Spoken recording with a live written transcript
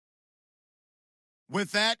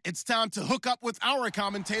With that, it's time to hook up with our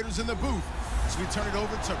commentators in the booth as we turn it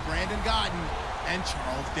over to Brandon Godden and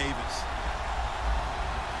Charles Davis.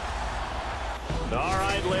 All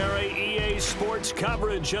right, Larry, EA Sports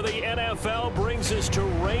coverage of the NFL brings us to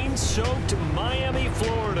rain-soaked Miami,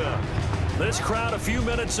 Florida. This crowd a few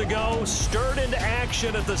minutes ago stirred into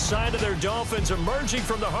action at the side of their Dolphins emerging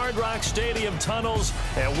from the Hard Rock Stadium tunnels,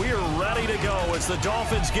 and we are ready to go as the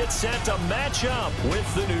Dolphins get set to match up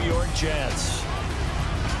with the New York Jets.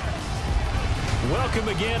 Welcome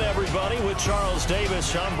again, everybody, with Charles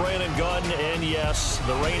Davis. I'm Brandon Godden, and yes,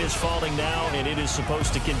 the rain is falling now, and it is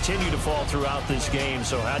supposed to continue to fall throughout this game.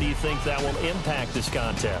 So how do you think that will impact this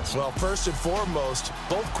contest? Well, first and foremost,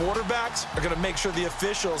 both quarterbacks are going to make sure the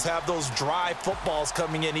officials have those dry footballs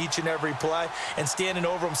coming in each and every play and standing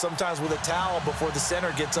over them sometimes with a towel before the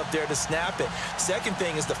center gets up there to snap it. Second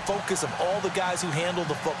thing is the focus of all the guys who handle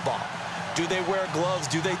the football. Do they wear gloves?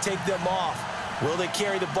 Do they take them off? Will they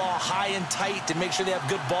carry the ball high and tight to make sure they have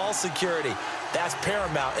good ball security? That's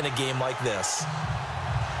paramount in a game like this.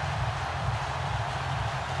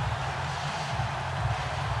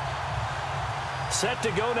 Set to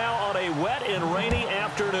go now on a wet and rainy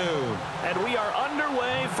afternoon. And we are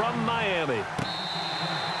underway from Miami.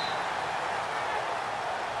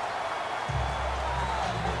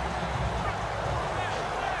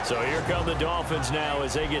 So here come the Dolphins now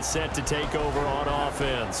as they get set to take over on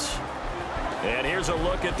offense. And here's a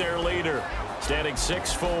look at their leader, standing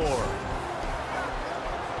 6'4".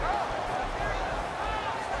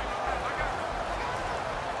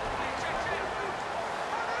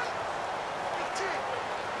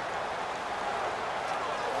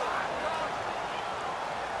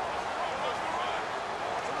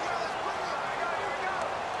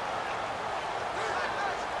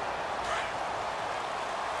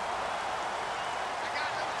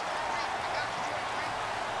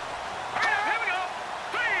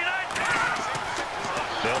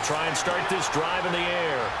 Try and start this drive in the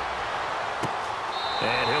air.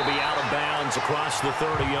 And he'll be out of bounds across the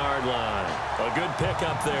 30-yard line. A good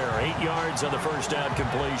pickup there. 8 yards on the first down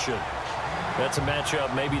completion. That's a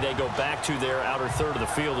matchup maybe they go back to their outer third of the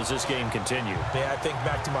field as this game continues. Yeah, I think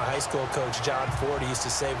back to my high school coach, John Ford. He used to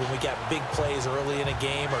say when we got big plays early in a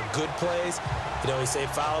game or good plays, he'd say,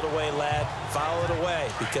 foul it away, lad, foul it away,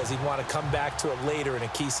 because he'd want to come back to it later in a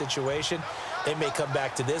key situation. They may come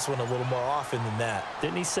back to this one a little more often than that.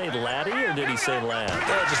 Didn't he say laddie or did he say lad?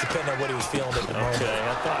 Yeah, it just depended on what he was feeling at the moment. Okay,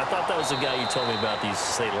 I thought that was the guy you told me about. He used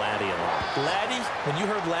to say laddie a lot. Laddie? When you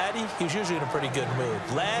heard laddie, he was usually in a pretty good mood.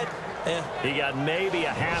 Lad? Yeah. He got maybe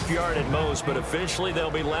a half yard at most, but officially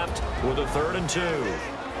they'll be left with a 3rd and 2.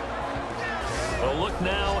 A look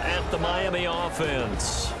now at the Miami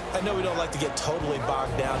offense. I know we don't like to get totally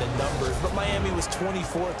bogged down in numbers, but Miami was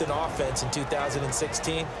 24th in offense in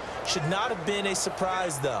 2016. Should not have been a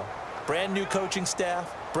surprise, though. Brand new coaching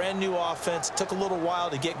staff, brand new offense. Took a little while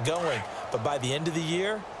to get going, but by the end of the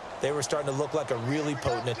year, they were starting to look like a really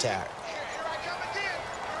potent attack.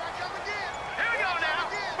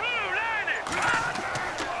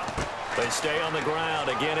 They stay on the ground.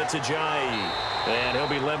 Again, it's Ajayi. And he'll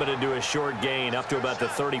be limited to a short gain up to about the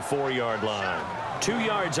 34-yard line. 2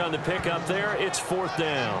 yards on the pickup there. It's 4th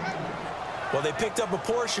down. Well, they picked up a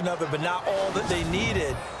portion of it, but not all that they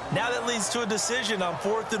needed. Now that leads to a decision on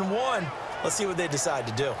 4th and 1. Let's see what they decide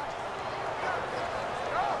to do.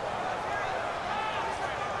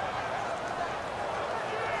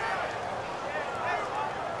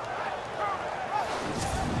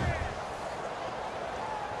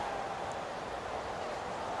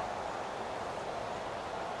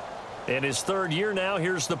 In his 3rd year now,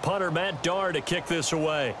 here's the punter, Matt Darr, to kick this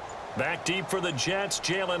away. Back deep for the Jets,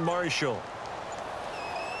 Jalen Marshall.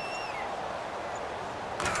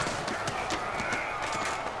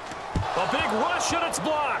 A big rush, and it's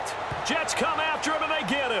blocked. Jets come after him, and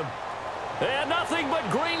they get him. And nothing but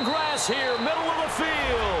green grass here, middle of the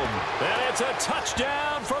field. And it's a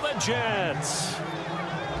touchdown for the Jets.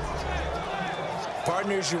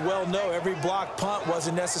 Partners, you well know every block punt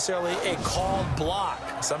wasn't necessarily a called block.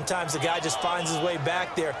 Sometimes the guy just finds his way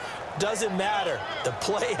back there. Doesn't matter. The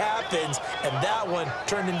play happens, and that one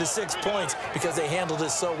turned into 6 points because they handled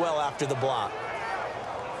it so well after the block.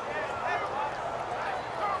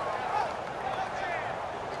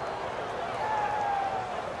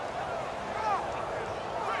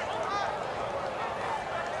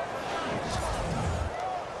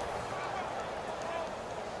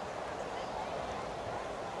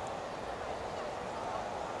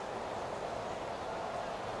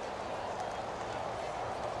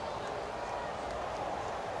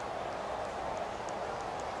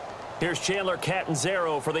 Here's Chandler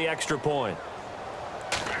Catanzaro for the extra point.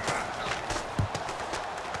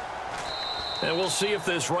 And we'll see if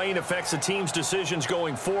this rain affects the team's decisions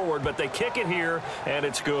going forward, but they kick it here, and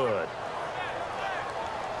it's good.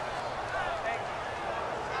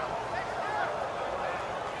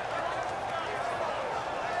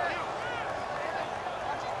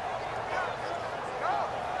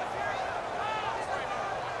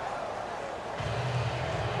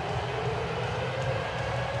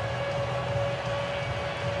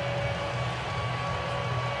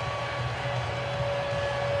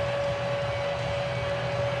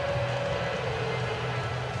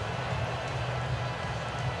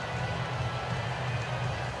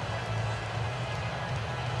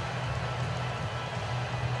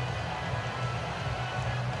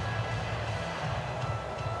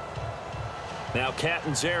 Now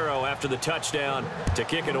Catanzaro after the touchdown to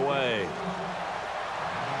kick it away.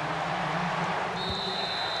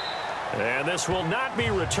 And this will not be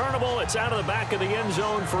returnable. It's out of the back of the end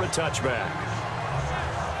zone for a touchback.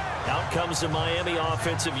 Out comes the Miami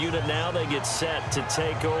offensive unit now. They get set to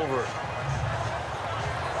take over.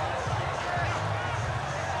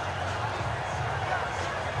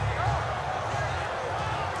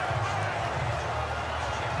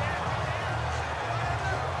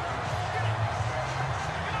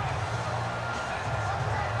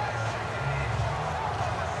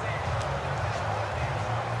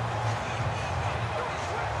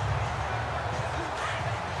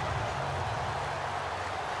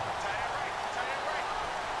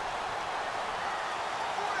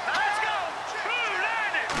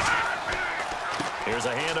 Here's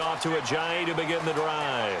a handoff to Ajayi to begin the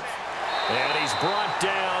drive. And he's brought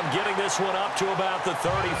down, getting this one up to about the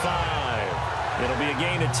 35. It'll be a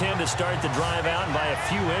gain of 10 to start the drive out, and by a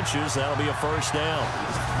few inches, that'll be a first down.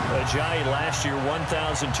 Ajayi last year,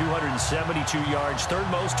 1,272 yards, third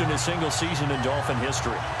most in a single season in Dolphin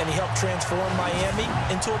history. And he helped transform Miami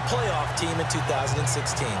into a playoff team in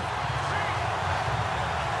 2016.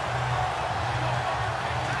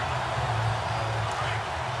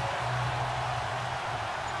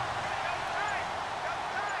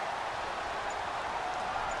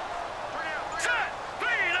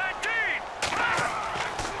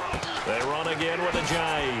 Again with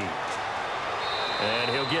Ajayi.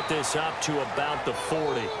 And he'll get this up to about the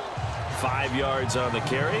 40. 5 yards on the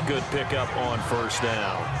carry. Good pickup on first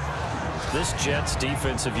down. This Jets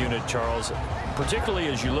defensive unit, Charles, particularly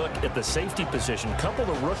as you look at the safety position, a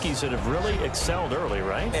couple of rookies that have really excelled early,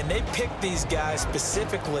 right? And they picked these guys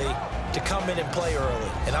specifically to come in and play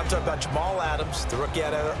early. And I'm talking about Jamal Adams, the rookie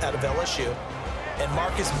out of LSU, and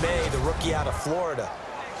Marcus May, the rookie out of Florida.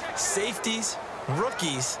 Safeties,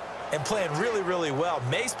 rookies, and playing really, really well.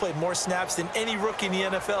 May's played more snaps than any rookie in the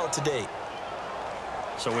NFL to date.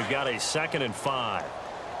 So we've got a 2nd and 5.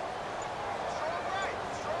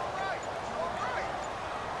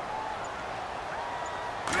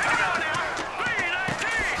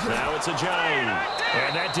 Now it's Ajayi.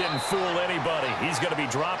 And that didn't fool anybody. He's going to be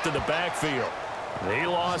dropped in the backfield. He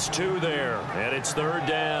lost 2 there, and it's 3rd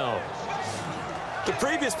down. The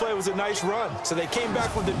previous play was a nice run, so they came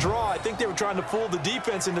back with the draw. I think they were trying to fool the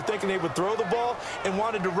defense into thinking they would throw the ball and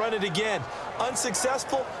wanted to run it again.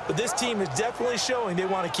 Unsuccessful, but this team is definitely showing they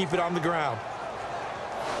want to keep it on the ground.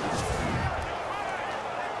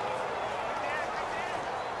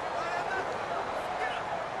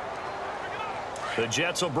 The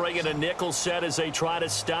Jets will bring in a nickel set as they try to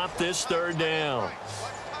stop this 3rd down.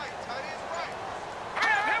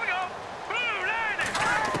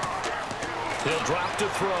 He'll drop to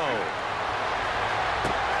throw.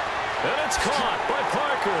 And it's caught by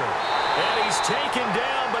Parker. And he's taken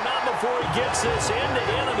down, but not before he gets this into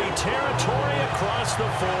enemy territory across the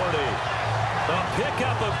 40. A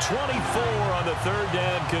pickup of 24 on the 3rd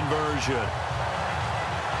down conversion.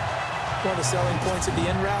 One of the selling points of the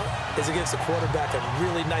in route is it gives the quarterback a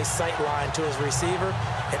really nice sight line to his receiver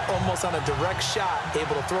and almost on a direct shot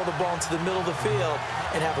able to throw the ball into the middle of the field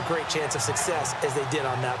and have a great chance of success as they did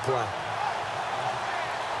on that play.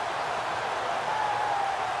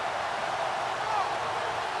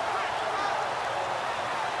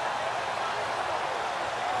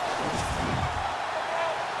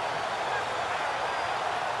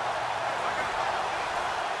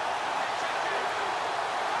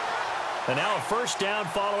 And now a first down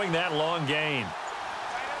following that long gain.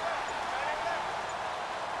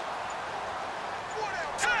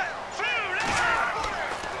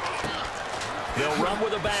 They'll run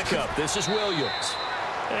with a backup. This is Williams.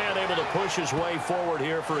 And able to push his way forward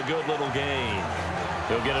here for a good little gain.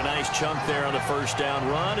 He'll get a nice chunk there on the first down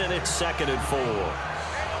run, and it's 2nd and 4.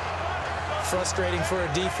 frustrating for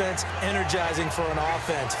a defense, energizing for an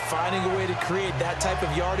offense. Finding a way to create that type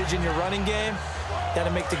of yardage in your running game,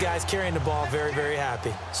 that'll make the guys carrying the ball very, very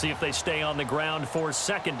happy. See if they stay on the ground for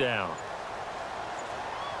second down. All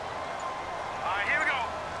right, here we go.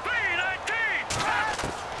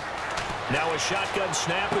 3-19. Now a shotgun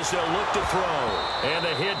snap as they'll look to throw. And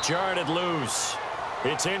the hit jarred it loose.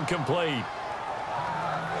 It's incomplete.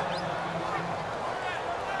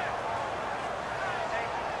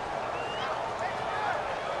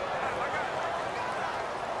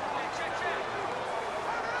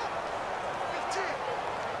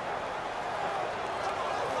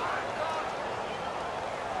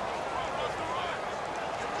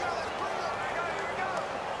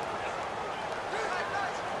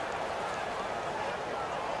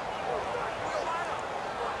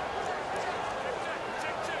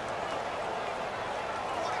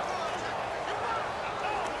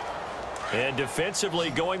 And defensively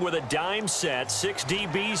going with a dime set. 6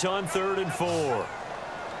 DBs on 3rd and 4. Here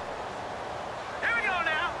we go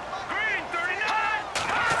now. Green, 39.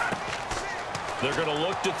 They're going to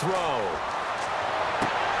look to throw.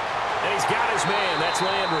 And he's got his man. That's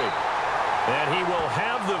Landry. And he will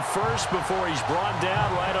have the first before he's brought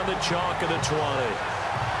down right on the chalk of the 20.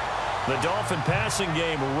 The Dolphin passing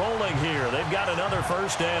game rolling here. They've got another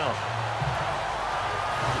first down.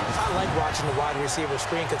 I like watching the wide receiver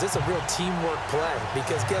screen because it's a real teamwork play.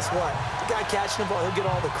 Because guess what? The guy catching the ball, he'll get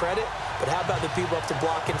all the credit. But how about the people up to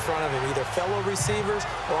block in front of him, either fellow receivers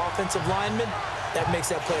or offensive linemen? That makes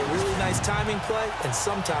that play a really nice timing play, and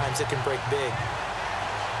sometimes it can break big.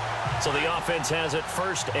 So the offense has it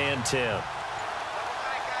 1st and 10.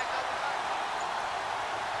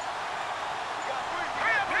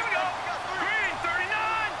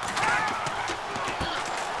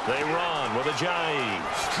 They run with Ajayi.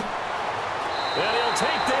 And he'll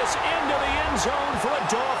take this into the end zone for a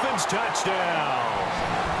Dolphins touchdown.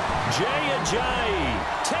 Jay Ajayi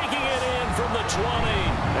taking it in from the 20.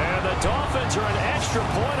 And the Dolphins are an extra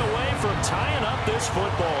point away from tying up this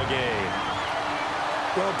football game.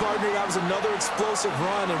 Well, partner, that was another explosive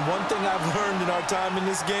run. And one thing I've learned in our time in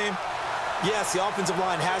this game, yes, the offensive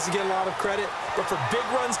line has to get a lot of credit, but for big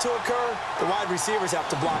runs to occur, the wide receivers have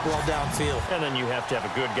to block well downfield. And then you have to have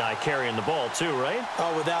a good guy carrying the ball too, right?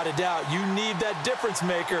 Oh, without a doubt. You need that difference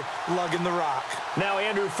maker lugging the rock. Now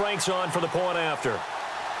Andrew Frank's on for the point after.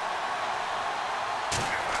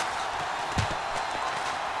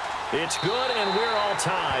 It's good, and we're all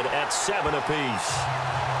tied at 7 apiece.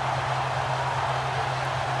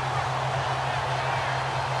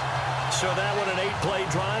 So that one, an 8-play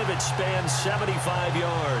drive. It spans 75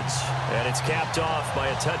 yards. And it's capped off by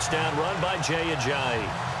a touchdown run by Jay Ajayi.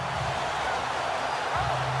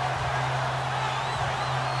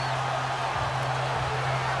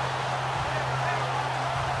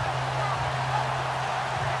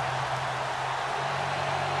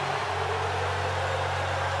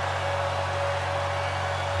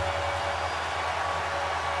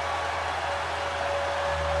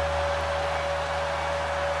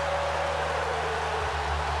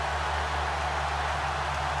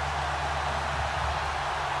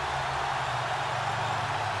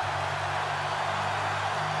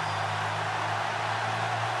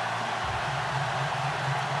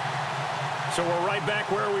 So we're right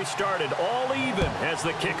back where we started, all even as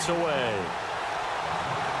the kick's away.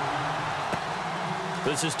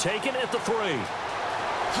 This is taken at the 3.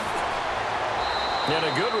 And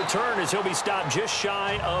a good return as he'll be stopped just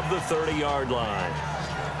shy of the 30-yard line.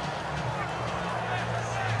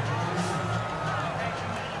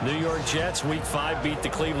 New York Jets, Week 5, beat the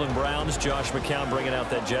Cleveland Browns. Josh McCown bringing out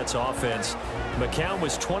that Jets offense. McCown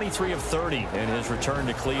was 23 of 30 in his return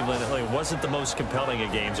to Cleveland. It wasn't the most compelling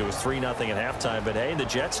of games. It was 3-0 at halftime. But, hey, the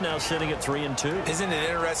Jets now sitting at 3-2. Isn't it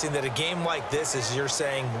interesting that a game like this, as you're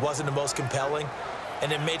saying, wasn't the most compelling?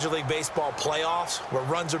 And in Major League Baseball playoffs, where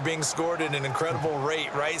runs are being scored at an incredible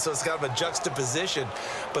rate, right? So it's kind of a juxtaposition.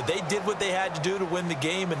 But they did what they had to do to win the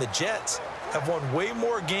game, and the Jets have won way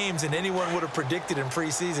more games than anyone would have predicted in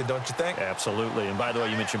preseason, don't you think? Absolutely. And by the way,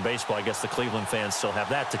 you mentioned baseball. I guess the Cleveland fans still have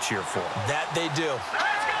that to cheer for. That they do.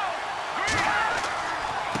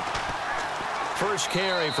 First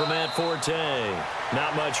carry for Matt Forte.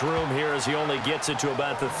 Not much room here as he only gets it to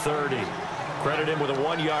about the 30. Credit him with a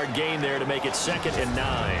 1-yard gain there to make it 2nd and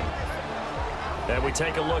 9. And we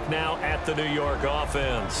take a look now at the New York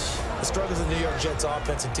offense. The struggles of the New York Jets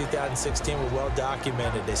offense in 2016 were well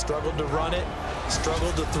documented. They struggled to run it,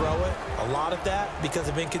 struggled to throw it. A lot of that because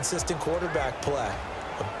of inconsistent quarterback play.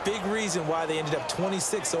 A big reason why they ended up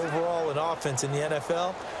 26 overall in offense in the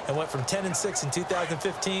NFL and went from 10-6 in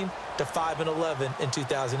 2015 to 5-11 in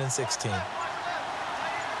 2016.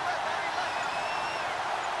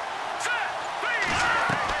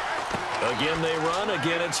 Again they run.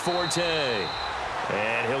 Again it's Forte.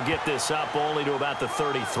 And he'll get this up only to about the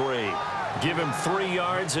 33. Give him 3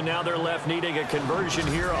 yards, and now they're left needing a conversion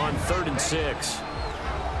here on 3rd and 6.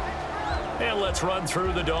 And let's run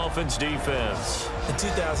through the Dolphins defense. In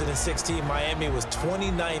 2016, Miami was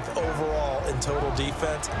 29th overall in total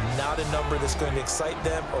defense. Not a number that's going to excite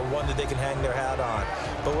them or one that they can hang their hat on.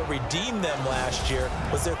 But what redeemed them last year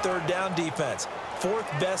was their 3rd down defense. 4th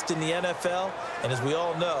best in the NFL, and as we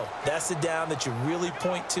all know, that's the down that you really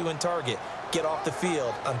point to and target. Get off the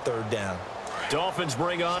field on 3rd down. Dolphins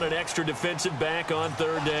bring on an extra defensive back on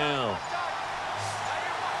 3rd down.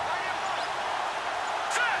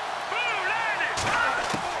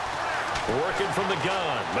 Working from the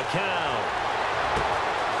gun, McCown.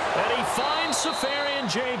 And he finds Safarian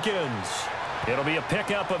Jenkins. It'll be a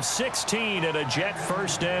pickup of 16 and a Jet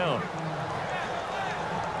 1st down.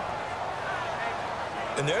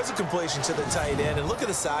 And there's a completion to the tight end. And look at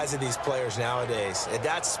the size of these players nowadays. At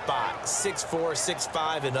that spot, 6'4",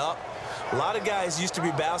 6'5", and up. A lot of guys used to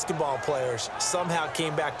be basketball players, somehow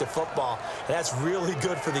came back to football. And that's really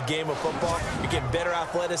good for the game of football. You're getting better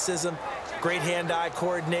athleticism, great hand-eye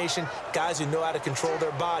coordination, guys who know how to control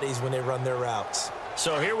their bodies when they run their routes.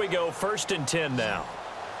 So here we go, 1st and 10 now.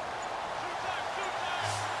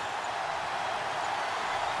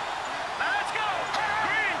 Let's go.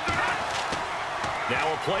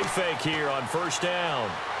 Now a play fake here on 1st down.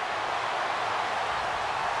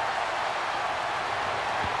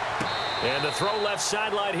 And the throw left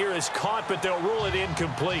sideline here is caught, but they'll rule it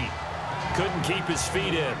incomplete. Couldn't keep his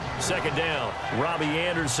feet in. 2nd down. Robbie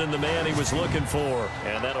Anderson, the man he was looking for.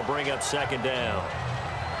 And that'll bring up 2nd down.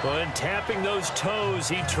 But tapping those toes,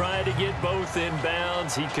 he tried to get both in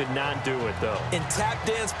bounds. He could not do it, though. In tap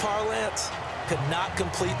dance parlance, could not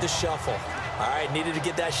complete the shuffle. All right, needed to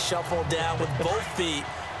get that shuffle down with both feet,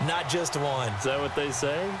 not just one. Is that what they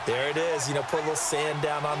say? There it is. You know, put a little sand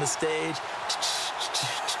down on the stage.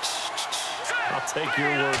 I'll take your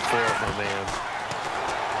word for it, my man.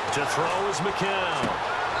 To throw is McCown.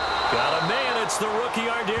 Got a man. It's the rookie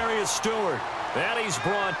Ardarius Stewart. And he's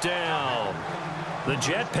brought down. The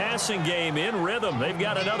Jet passing game in rhythm. They've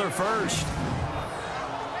got another 1st.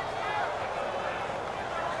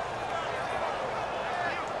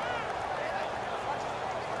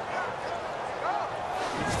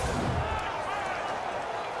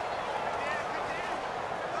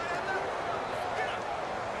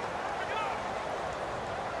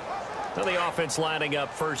 Now the offense lining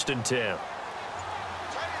up 1st and 10.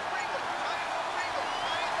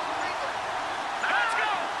 Let's go.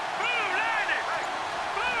 Blue landing.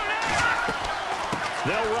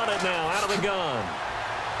 They'll run it now out of the gun.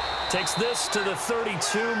 Takes this to the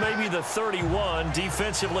 32, maybe the 31.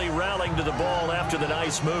 Defensively rallying to the ball after the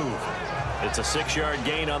nice move. It's a 6-yard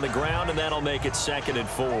gain on the ground, and that'll make it 2nd and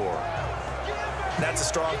 4. That's a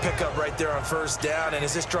strong pickup right there on 1st down. And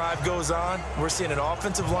as this drive goes on, we're seeing an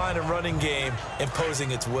offensive line and running game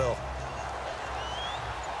imposing its will.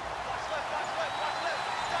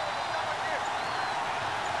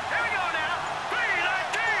 Here we go now.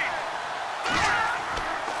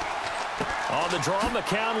 3-19. On the draw,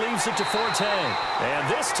 McCown leaves it to Forte. And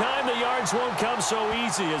this time the yards won't come so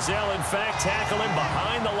easy as they'll, in fact, tackle him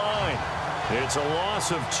behind the line. It's a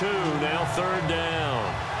loss of 2, now 3rd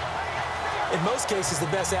down. In most cases, the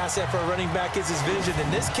best asset for a running back is his vision.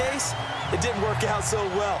 In this case, it didn't work out so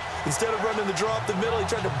well. Instead of running the draw up the middle, he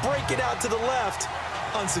tried to break it out to the left.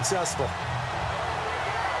 Unsuccessful.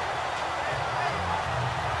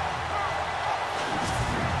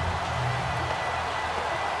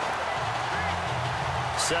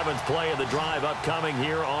 Seventh play of the drive upcoming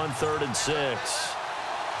here on 3rd and 6.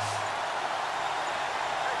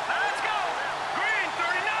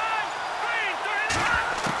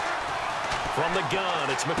 From the gun,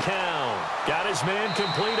 it's McCown. Got his man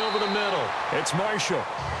complete over the middle. It's Marshall.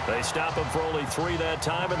 They stop him for only 3 that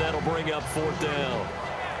time, and that'll bring up 4th down.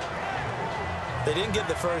 They didn't get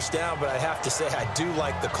the 1st down, but I have to say I do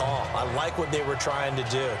like the call. I like what they were trying to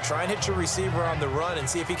do. Try and hit your receiver on the run and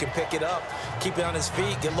see if he can pick it up, keep it on his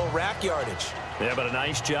feet, get a little rack yardage. Yeah, but a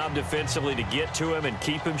nice job defensively to get to him and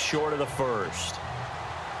keep him short of the 1st.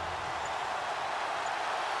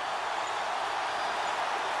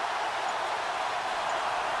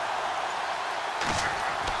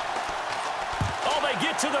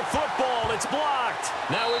 To the football, it's blocked.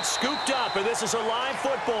 Now it's scooped up, and this is a live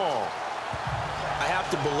football. I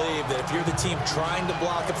have to believe that if you're the team trying to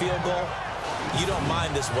block a field goal, you don't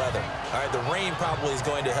mind this weather. All right, the rain probably is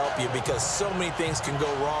going to help you because so many things can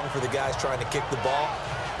go wrong for the guys trying to kick the ball.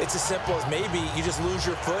 It's as simple as maybe you just lose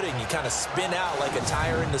your footing. You kind of spin out like a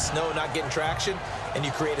tire in the snow, not getting traction, and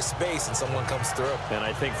you create a space and someone comes through. And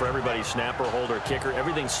I think for everybody, snapper, holder, kicker,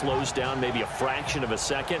 everything slows down maybe a fraction of a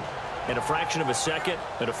second. And a fraction of a second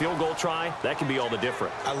and a field goal try, that can be all the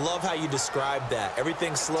different. I love how you describe that.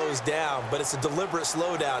 Everything slows down, but it's a deliberate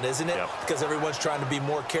slowdown, isn't it? Yep. Because everyone's trying to be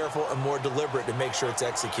more careful and more deliberate to make sure it's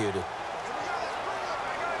executed.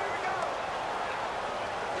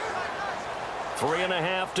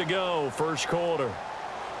 3.5 to go, first quarter.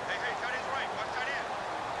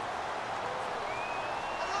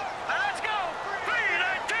 Let's go.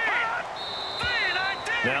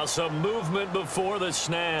 3-19. Now some movement before the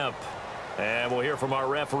snap. And we'll hear from our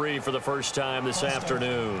referee for the first time this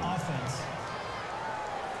afternoon. Offense.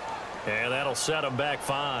 And that'll set them back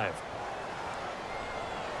 5.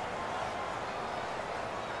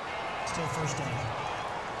 Still first down.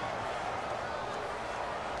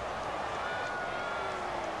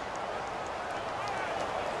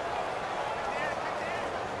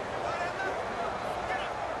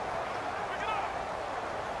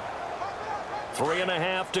 Three and a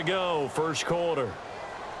half to go, first quarter.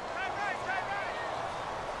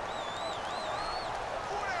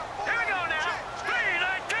 Here we go now.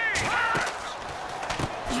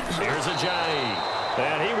 3-19. Here's Ajayi.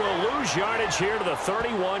 And he will lose yardage here to the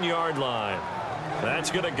 31-yard line. That's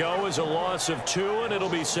going to go as a loss of 2, and it'll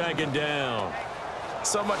be second down.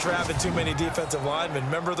 So much for having too many defensive linemen.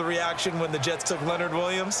 Remember the reaction when the Jets took Leonard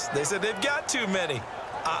Williams? They said they've got too many.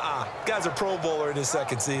 Guy's a Pro Bowler in his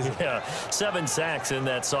second season. Yeah, 7 sacks in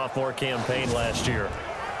that sophomore campaign last year.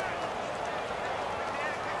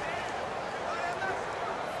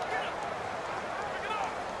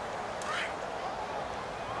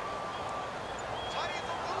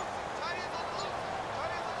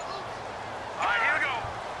 All right, here we go.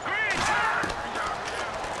 Green.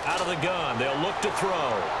 Out of the gun, they'll look to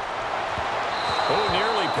throw. Oh,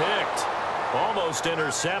 nearly picked. Almost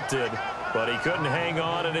intercepted, but he couldn't hang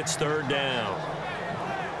on, and it's third down.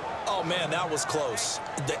 Oh, man, that was close.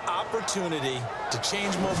 The opportunity to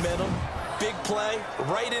change momentum, big play,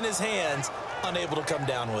 right in his hands, unable to come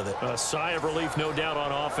down with it. A sigh of relief, no doubt,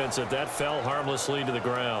 on offense that fell harmlessly to the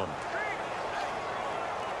ground.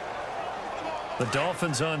 The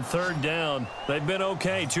Dolphins on third down. They've been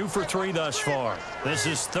okay, 2 for 3 thus far. This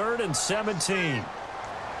is 3rd and 17.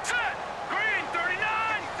 Set. Green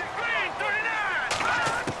 39. Green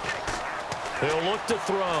 39. He'll look to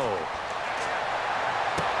throw.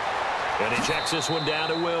 And he checks this one down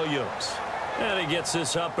to Williams. And he gets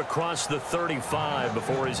this up across the 35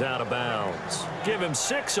 before he's out of bounds. Give him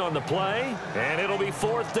 6 on the play, and it'll be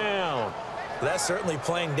 4th down. That's certainly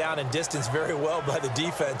playing down in distance very well by the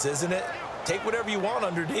defense, isn't it? Take whatever you want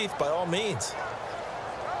underneath, by all means.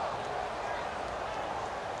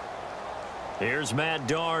 Here's Matt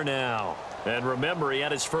Darr now. And remember, he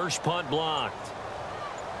had his first punt blocked.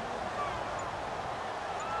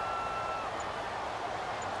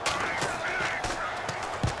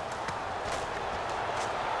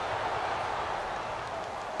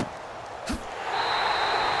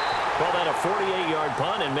 Well, that a 48-yard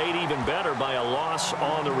punt and made even better by a loss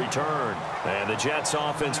on the return. And the Jets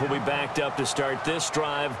offense will be backed up to start this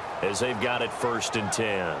drive as they've got it 1st and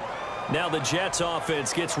 10. Now the Jets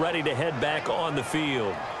offense gets ready to head back on the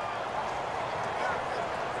field.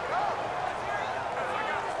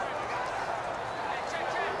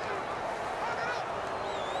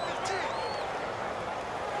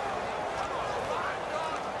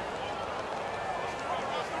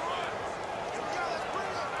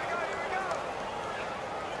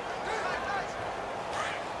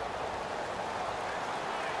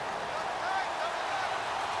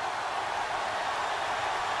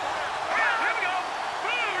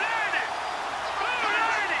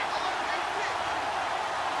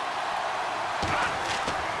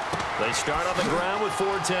 They start on the ground with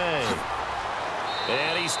Forte.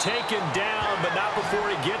 And he's taken down, but not before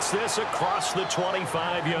he gets this across the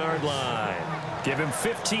 25-yard line. Give him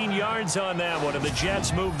 15 yards on that one, and the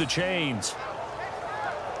Jets move the chains.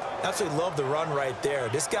 Absolutely love the run right there.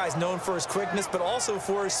 This guy's known for his quickness, but also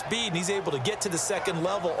for his speed, and he's able to get to the second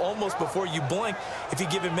level almost before you blink if you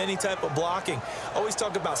give him any type of blocking. Always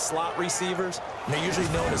talk about slot receivers, and they're usually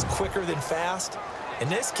known as quicker than fast. In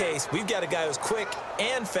this case, we've got a guy who's quick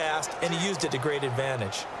and fast, and he used it to great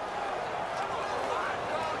advantage.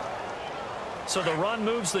 So the run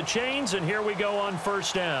moves the chains, and here we go on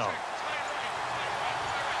 1st down.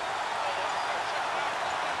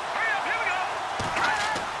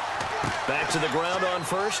 Back to the ground on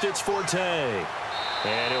 1st, it's Forte.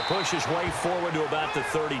 And he'll push his way forward to about the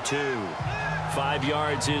 32. 5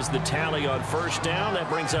 yards is the tally on 1st down. That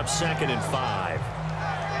brings up 2nd and 5.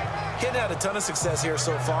 He hadn't had a ton of success here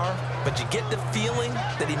so far, but you get the feeling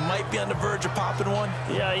that he might be on the verge of popping one.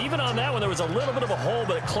 Yeah, even on that one, there was a little bit of a hole,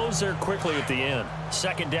 but it closed there quickly at the end.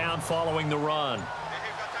 Second down following the run.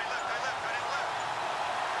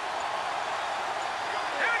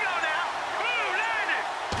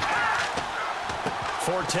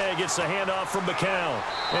 Forte gets the handoff from McCown,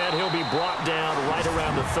 and he'll be brought down right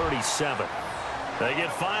around the 37. They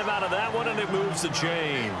get 5 out of that one, and it moves the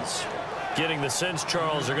chains. Getting the sense,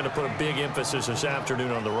 Charles, they're going to put a big emphasis this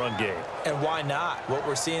afternoon on the run game. And why not? What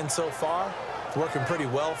we're seeing so far, working pretty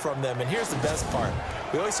well from them. And here's the best part.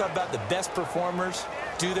 We always talk about the best performers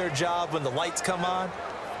do their job when the lights come on.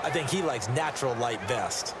 I think he likes natural light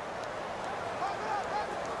best.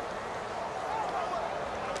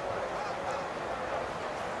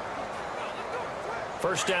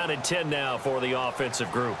 First down and 10 now for the offensive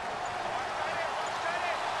group.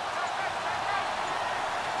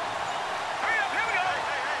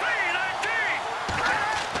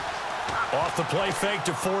 Off the play fake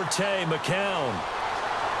to Forte, McCown.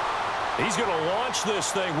 He's going to launch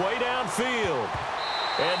this thing way downfield.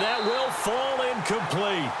 And that will fall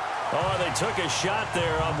incomplete. Oh, they took a shot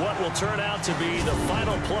there on what will turn out to be the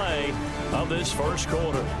final play of this first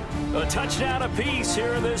quarter. A touchdown apiece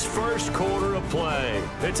here in this first quarter of play.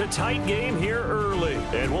 It's a tight game here early,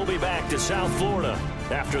 and we'll be back to South Florida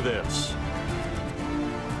after this.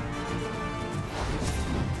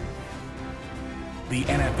 The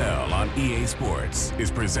NFL on EA Sports is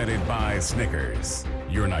presented by Snickers.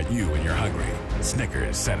 You're not you when you're hungry.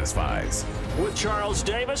 Snickers satisfies. With Charles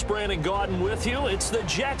Davis, Brandon Gaudin with you. It's the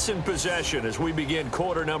Jets in possession as we begin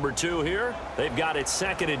quarter number 2 here. They've got it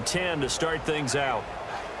 2nd and 10 to start things out.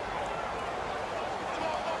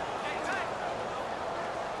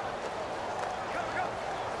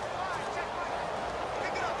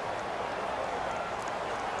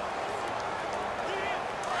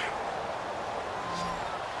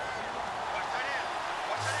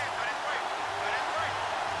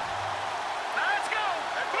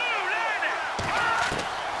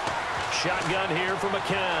 Shotgun here for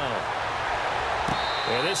McCown.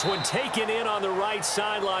 And this one taken in on the right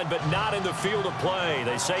sideline, but not in the field of play.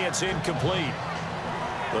 They say it's incomplete.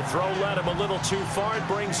 The throw led him a little too far. It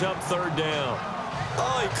brings up 3rd down.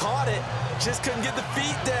 Oh, he caught it. Just couldn't get the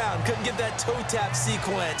feet down. Couldn't get that toe tap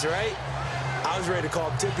sequence, right? I was ready to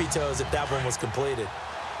call him tippy toes if that one was completed.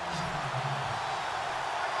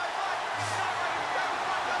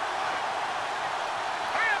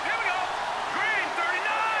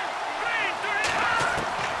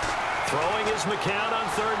 Throwing is McCown on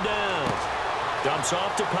 3rd down. Dumps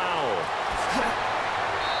off to Powell.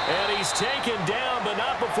 And he's taken down, but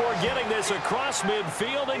not before getting this across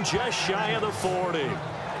midfield and just shy of the 40.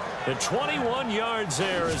 And 21 yards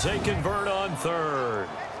there as they convert on 3rd.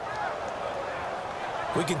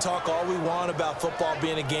 We can talk all we want about football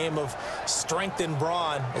being a game of strength and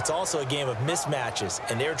brawn. It's also a game of mismatches,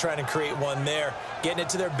 and they're trying to create one there, getting it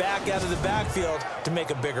to their back out of the backfield to make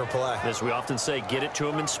a bigger play. As we often say, get it to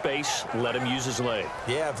him in space, let him use his leg.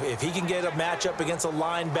 Yeah, if he can get a matchup against a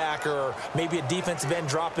linebacker or maybe a defensive end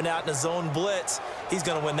dropping out in a zone blitz, he's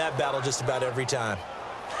going to win that battle just about every time.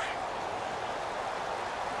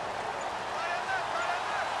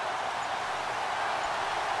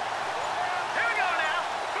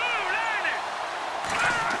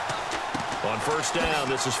 On 1st down,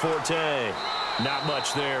 this is Forte. Not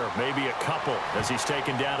much there, maybe a couple as he's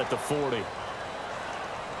taken down at the 40.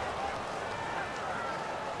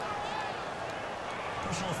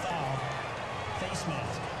 Personal foul, face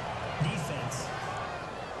mask, defense.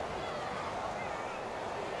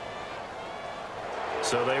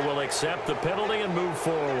 So they will accept the penalty and move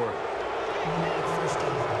forward. First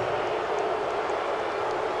down.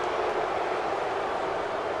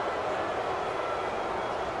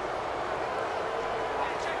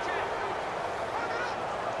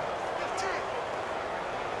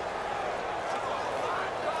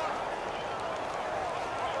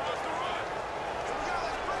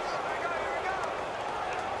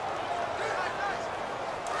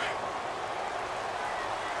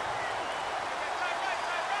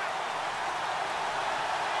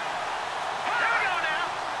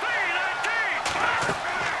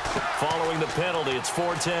 Following the penalty, it's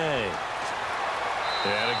Forte. And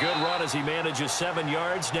a good run as he manages 7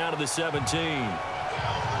 yards down to the 17.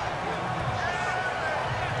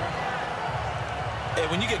 And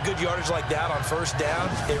when you get good yardage like that on 1st down,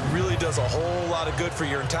 it really does a whole lot of good for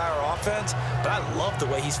your entire offense. But I love the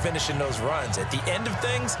way he's finishing those runs. At the end of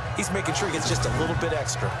things, he's making sure he gets just a little bit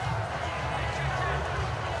extra.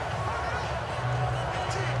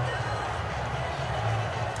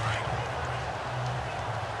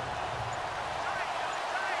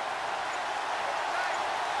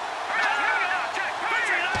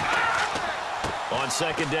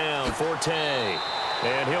 second down, Forte.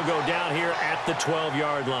 And he'll go down here at the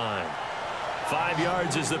 12-yard line. 5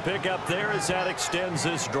 yards is the pickup there as that extends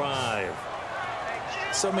this drive.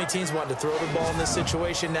 So many teams want to throw the ball in this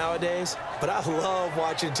situation nowadays, but I love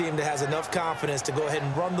watching a team that has enough confidence to go ahead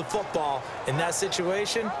and run the football in that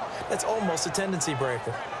situation. That's almost a tendency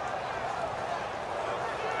breaker.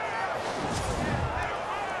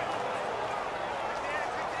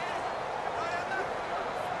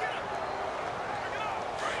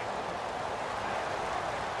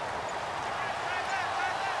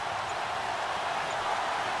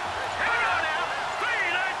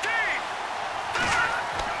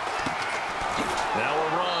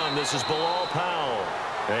 This is Bilal Powell.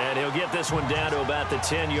 And he'll get this one down to about the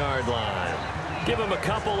 10-yard line. Give him a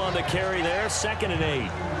couple on the carry there. 2nd and 8.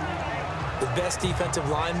 The best defensive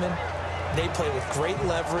linemen, they play with great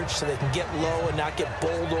leverage so they can get low and not get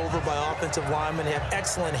bowled over by offensive linemen. They have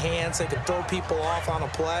excellent hands. They can throw people off on a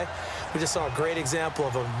play. We just saw a great example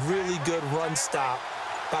of a really good run stop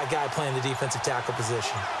by a guy playing the defensive tackle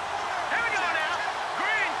position.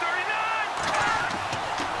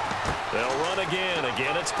 They'll run again.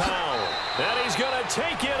 Again, it's Powell. And he's going to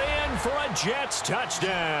take it in for a Jets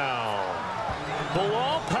touchdown.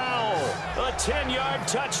 Bilal Powell, a 10-yard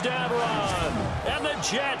touchdown run. And the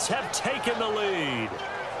Jets have taken the lead.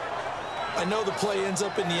 I know the play ends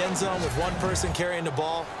up in the end zone with one person carrying the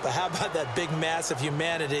ball, but how about that big mass of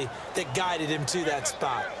humanity that guided him to that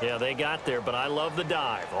spot? Yeah, they got there, but I love the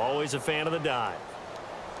dive. Always a fan of the dive.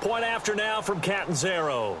 Point after now from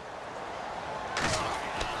Catanzaro.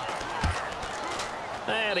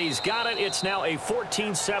 And he's got it. It's now a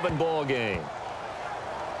 14-7 ball game.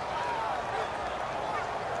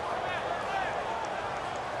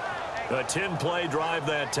 A 10-play drive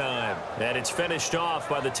that time. And it's finished off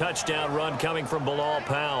by the touchdown run coming from Bilal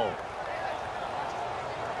Powell.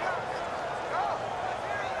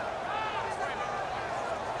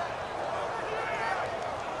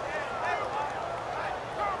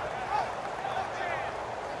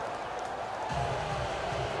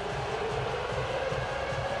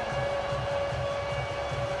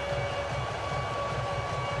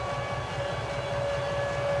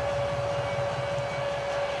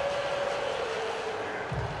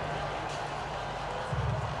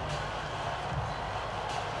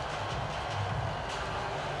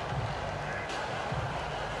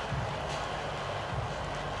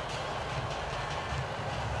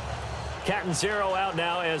 Catanzaro out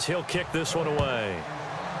now as he'll kick this one away.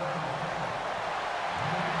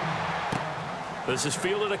 This is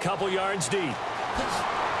fielded a couple yards deep.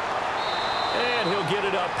 And he'll get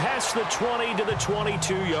it up past the 20 to the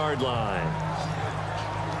 22-yard line.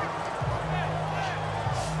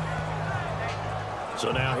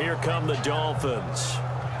 So now here come the Dolphins.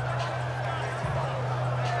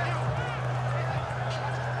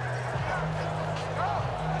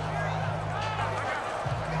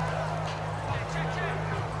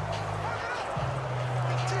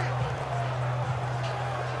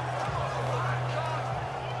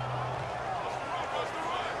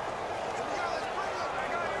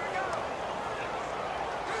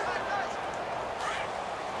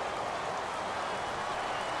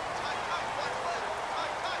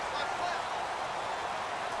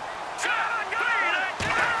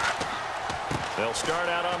 They'll start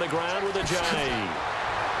out on the ground with a J.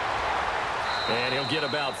 And he'll get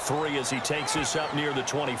about 3 as he takes this up near the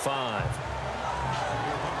 25.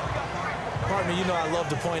 Partner, you know I love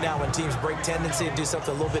to point out when teams break tendency and do something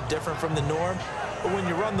a little bit different from the norm. But when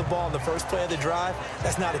you run the ball in the first play of the drive,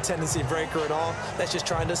 that's not a tendency breaker at all. That's just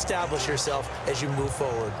trying to establish yourself as you move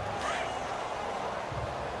forward.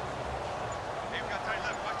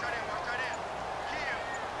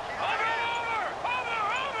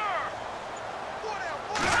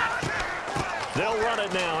 They'll run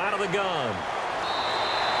it now out of the gun.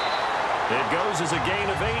 It goes as a gain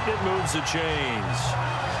of 8. It moves the chains.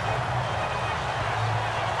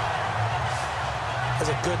 That's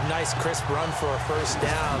a good, nice, crisp run for a first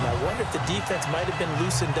down. I wonder if the defense might have been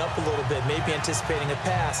loosened up a little bit, maybe anticipating a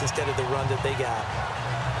pass instead of the run that they got.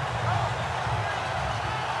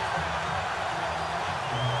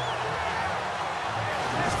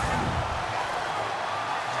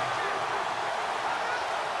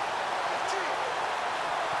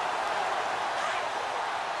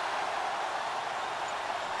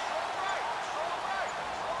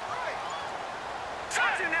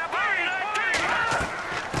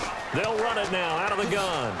 They'll run it now out of the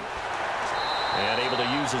gun. And able to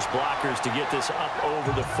use his blockers to get this up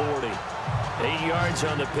over the 40. 8 yards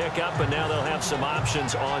on the pickup, and now they'll have some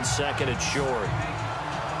options on second and short.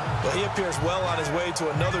 Well, he appears well on his way to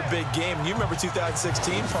another big game. You remember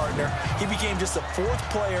 2016, partner. He became just the 4th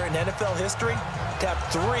player in NFL history to have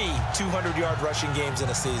 3 200-yard rushing games in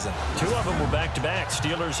a season. 2 of them were back-to-back.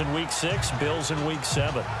 Steelers in Week 6, Bills in Week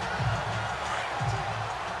 7.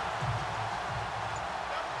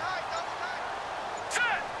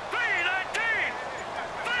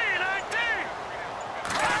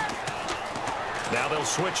 Now they'll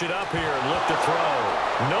switch it up here and look to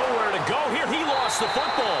throw. Nowhere to go here. He lost the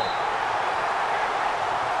football.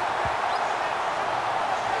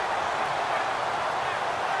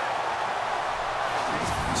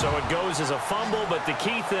 So it goes as a fumble, but the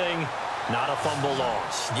key thing, not a fumble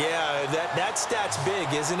loss. Yeah, that stat's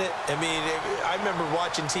big, isn't it? I mean, I remember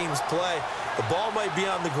watching teams play. The ball might be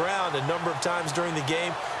on the ground a number of times during the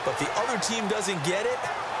game, but the other team doesn't get it.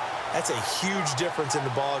 That's a huge difference in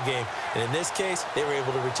the ball game. And in this case, they were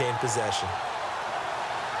able to retain possession.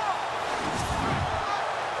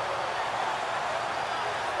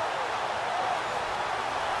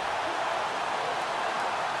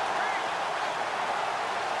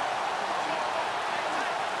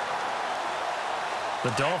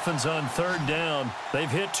 The Dolphins on 3rd down. They've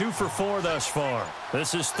hit 2 for 4 thus far.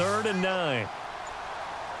 This is 3rd and 9.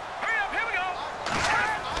 Hurry up, here we go.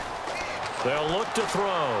 They'll look to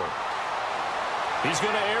throw. He's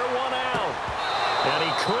going to air one out. And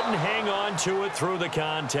he couldn't hang on to it through the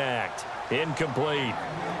contact. Incomplete.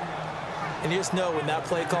 And you just know when that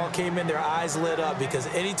play call came in, their eyes lit up, because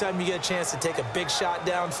anytime you get a chance to take a big shot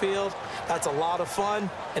downfield, that's a lot of fun,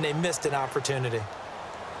 and they missed an opportunity.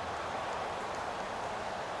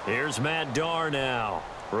 Here's Matt Darr now.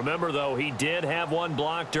 Remember, though, he did have one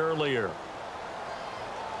blocked earlier.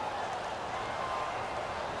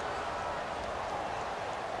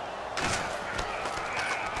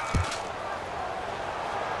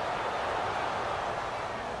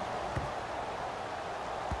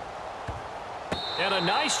 And a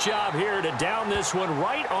nice job here to down this one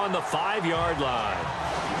right on the 5-yard line.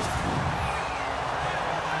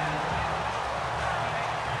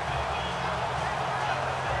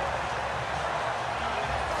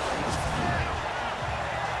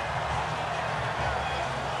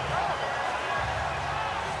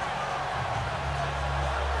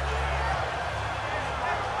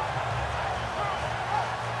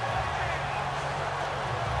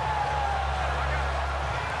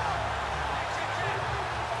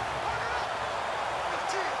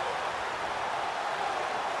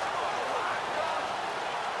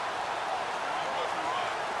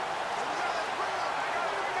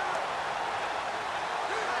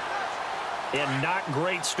 And not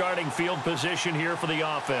great starting field position here for the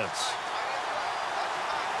offense.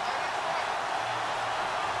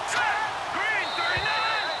 Green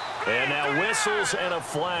 39. And now whistles and a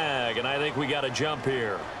flag, and I think we got to jump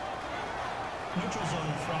here. Neutral zone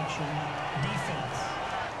infraction. Defense.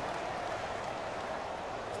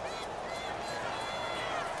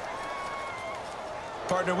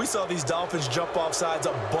 Partner, we saw these Dolphins jump off sides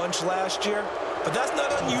a bunch last year, but that's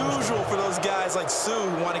not unusual for those guys like Sue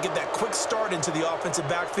who want to get that quick start into the offensive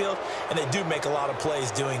backfield, and they do make a lot of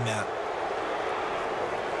plays doing that.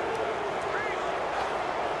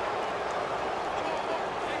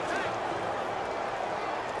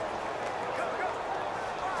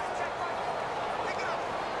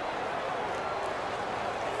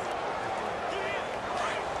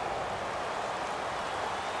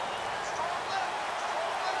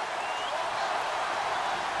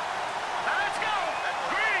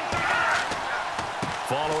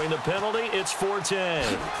 Following the penalty, it's 4-10.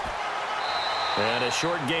 And a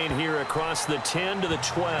short gain here across the 10 to the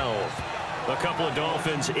 12. A couple of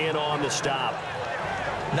Dolphins in on the stop.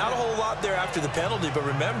 Not a whole lot there after the penalty, but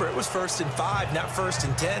remember, it was 1st and 5, not 1st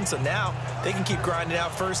and 10, so now they can keep grinding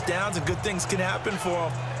out first downs and good things can happen for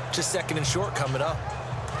them. Just 2nd and short coming up.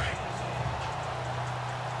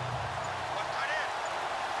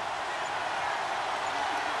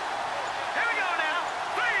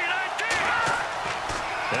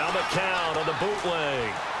 Now the count on the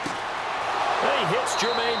bootleg. And he hits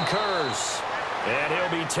Jermaine Kearse. And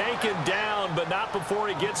he'll be taken down, but not before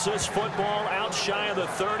he gets this football out shy of the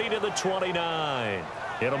 30 to the 29.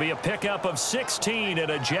 It'll be a pickup of 16 and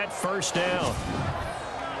a Jet 1st down.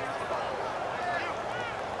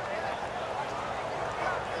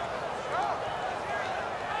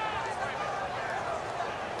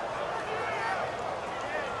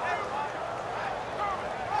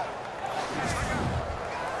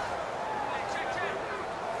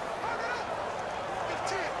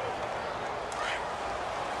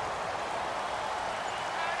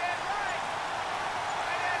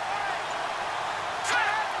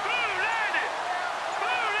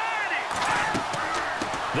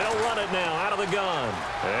 They'll run it now out of the gun.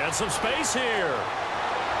 And some space here.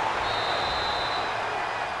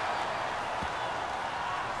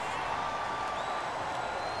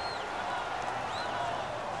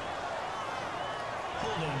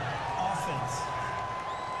 Holding offense.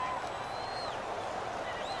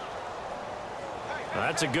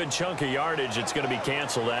 That's a good chunk of yardage. It's going to be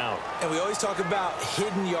canceled out. And we always talk about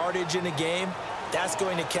hidden yardage in a game. That's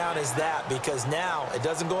going to count as that because now it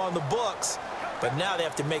doesn't go on the books, but now they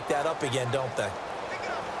have to make that up again, don't they?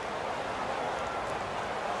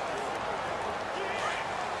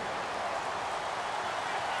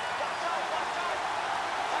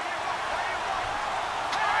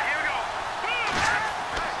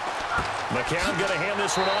 McCown going to hand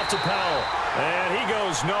this one off to Powell. And he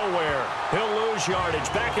goes nowhere. He'll lose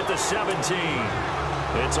yardage back at the 17.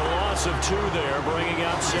 It's a loss of 2 there, bringing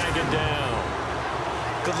up second down.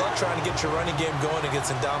 Good luck trying to get your running game going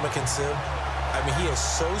against Ndamukong Suh. I mean, he is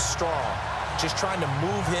so strong. Just trying to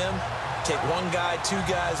move him, take 1 guy, 2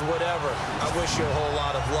 guys, whatever. I wish you a whole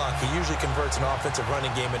lot of luck. He usually converts an offensive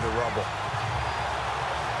running game into rubble.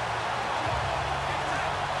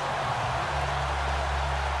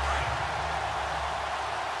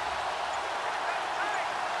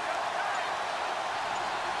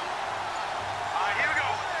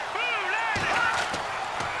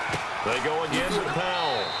 They go again with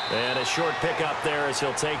Powell. And a short pickup there as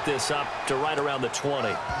he'll take this up to right around the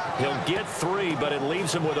 20. He'll get 3, but it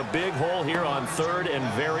leaves him with a big hole here on 3rd and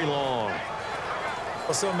very long.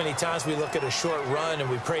 Well, so many times we look at a short run and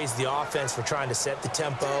we praise the offense for trying to set the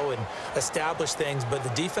tempo and establish things, but the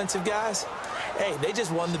defensive guys, hey, they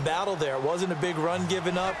just won the battle there. It wasn't a big run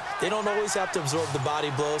given up. They don't always have to absorb the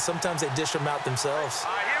body blows. Sometimes they dish them out themselves.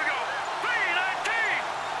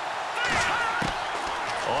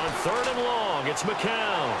 On 3rd and long, it's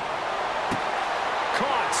McCown.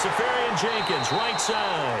 Caught, Safarian Jenkins, right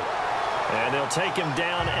side. And they'll take him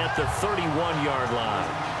down at the 31-yard line.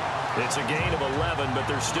 It's a gain of 11, but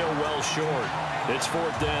they're still well short. It's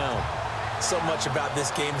 4th down. So much about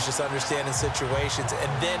this game is just understanding situations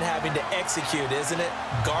and then having to execute, isn't it?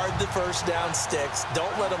 Guard the first down sticks.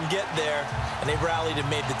 Don't let them get there. And they rallied and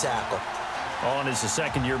made the tackle. On is the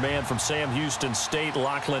second-year man from Sam Houston State,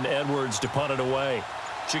 Lachlan Edwards, to punt it away.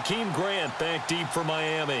 Jakeem Grant back deep for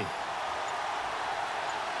Miami.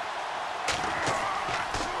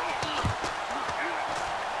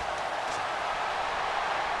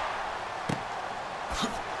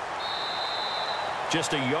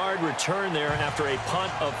 Just a yard return there after a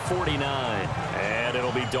punt of 49. And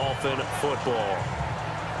it'll be Dolphin football.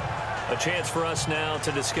 A chance for us now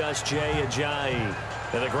to discuss Jay Ajayi.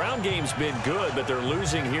 Now, the ground game's been good, but they're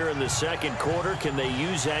losing here in the second quarter. Can they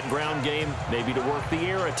use that ground game maybe to work the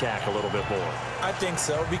air attack a little bit more? I think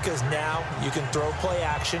so, because now you can throw play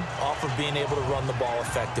action off of being able to run the ball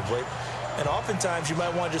effectively. And oftentimes you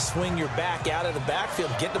might want to just swing your back out of the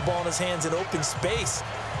backfield, get the ball in his hands in open space,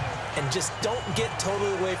 and just don't get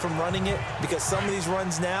totally away from running it, because some of these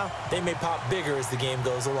runs now, they may pop bigger as the game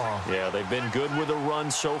goes along. Yeah, they've been good with a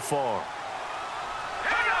run so far.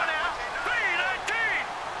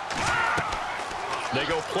 They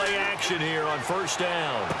go play action here on 1st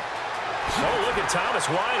down. Oh, look at Thomas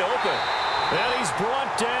wide open. And he's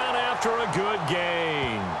brought down after a good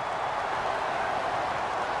gain.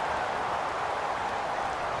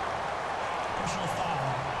 Personal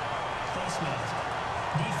foul. Face mask.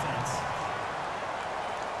 Defense.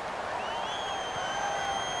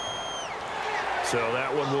 So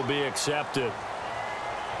that one will be accepted.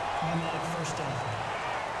 Automatic 1st down.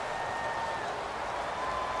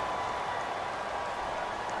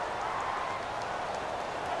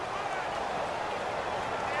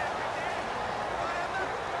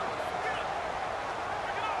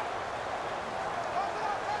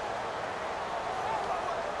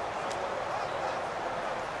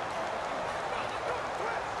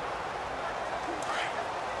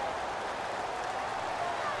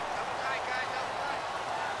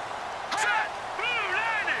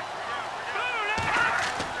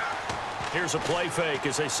 Here's a play fake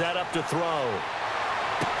as they set up to throw.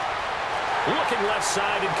 Looking left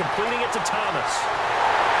side and completing it to Thomas.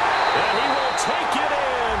 And he will take it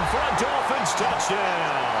in for a Dolphins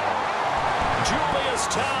touchdown. Julius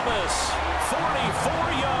Thomas,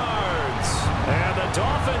 44 yards. And the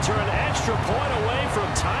Dolphins are an extra point away from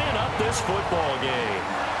tying up this football game.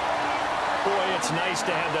 Boy, it's nice to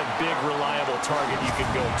have that big, reliable target you can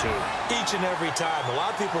go to. Each and every time. A lot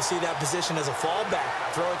of people see that position as a fallback.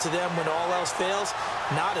 Throw it to them when all else fails.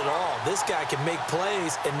 Not at all. This guy can make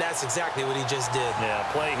plays, and that's exactly what he just did. Yeah,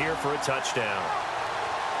 play here for a touchdown.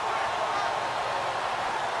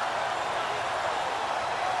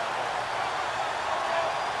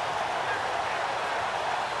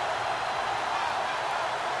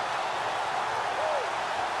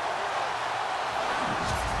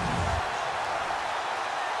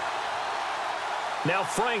 Now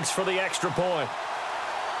Franks for the extra point.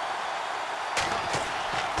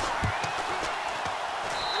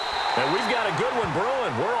 And we've got a good one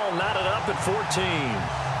brewing. We're all knotted up at 14.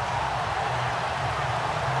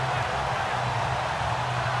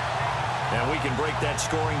 And we can break that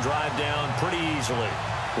scoring drive down pretty easily.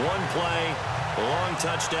 One play, long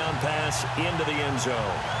touchdown pass into the end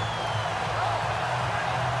zone.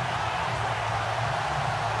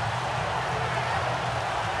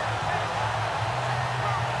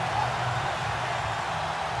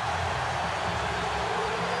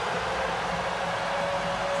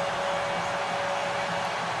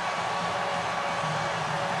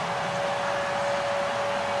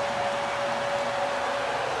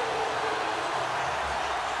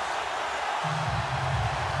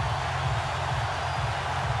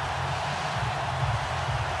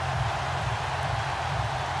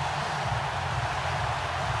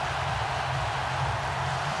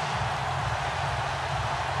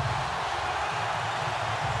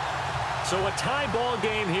 So a tie ball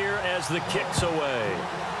game here as the kick's away.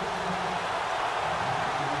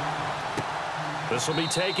 This will be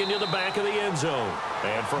taken to the back of the end zone.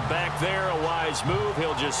 And from back there, a wise move.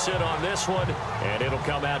 He'll just sit on this one, and it'll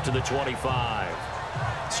come out to the 25.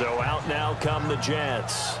 So out now come the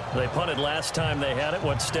Jets. They punted last time they had it.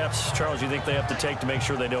 What steps, Charles, do you think they have to take to make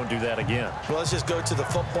sure they don't do that again? Well, let's just go to the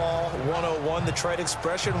football 101, the trade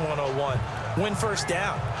expression 101. Win first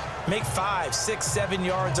down. Make 5, 6, 7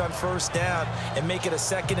 yards on first down and make it a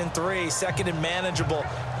 2nd and 3, 2nd and manageable.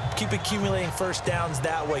 Keep accumulating first downs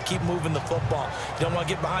that way. Keep moving the football. You don't want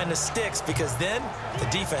to get behind the sticks because then the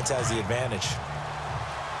defense has the advantage.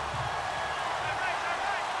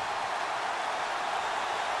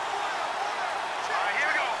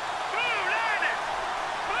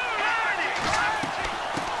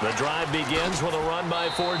 The drive begins with a run by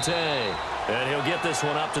Forte. And he'll get this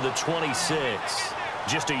one up to the 26.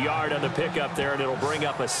 Just a yard on the pickup there, and it'll bring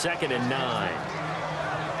up a 2nd and 9.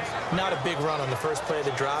 Not a big run on the first play of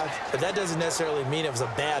the drive, but that doesn't necessarily mean it was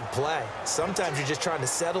a bad play. Sometimes you're just trying to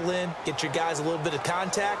settle in, get your guys a little bit of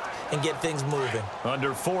contact, and get things moving.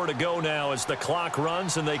 Under 4 to go now as the clock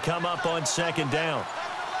runs, and they come up on 2nd down.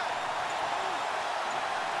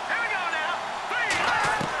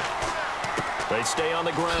 They stay on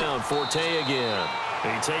the ground. Forte again.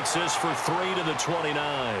 He takes this for 3 to the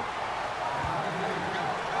 29.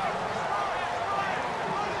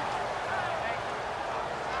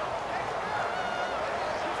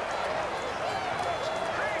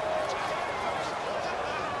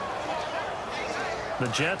 The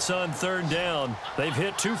Jets on 3rd down. They've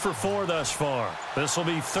hit 2 for 4 thus far. This will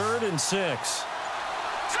be 3rd and 6.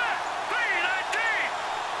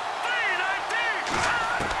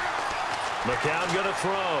 McCown going to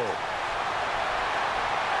throw.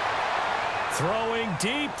 Throwing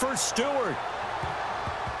deep for Stewart.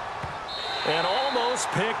 And almost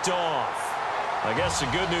picked off. I guess the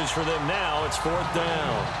good news for them now, it's 4th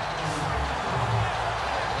down.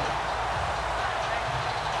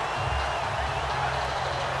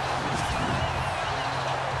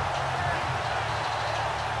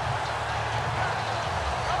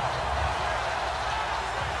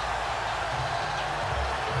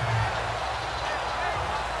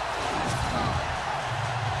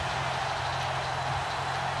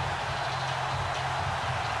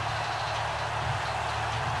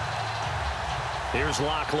 Here's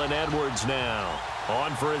Lachlan Edwards now.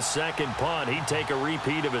 On for his 2nd punt. He'd take a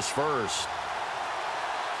repeat of his first.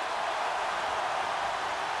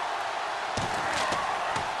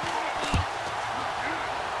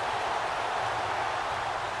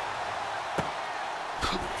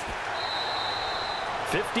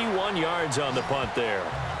 $51 yards on the punt there.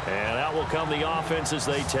 And out will come the offense as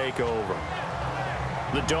they take over.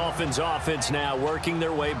 The Dolphins offense now working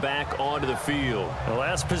their way back onto the field. The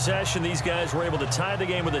last possession, these guys were able to tie the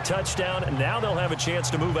game with a touchdown, and now they'll have a chance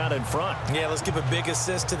to move out in front. Yeah, let's give a big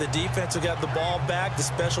assist to the defense who got the ball back. The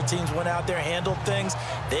special teams went out there, handled things.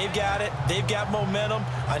 They've got it. They've got momentum.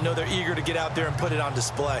 I know they're eager to get out there and put it on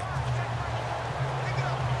display.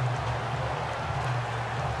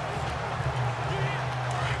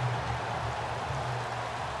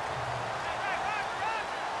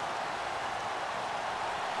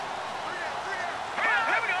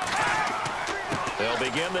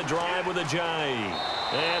 They'll begin the drive with Ajayi.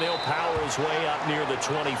 And he'll power his way up near the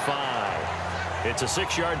 25. It's a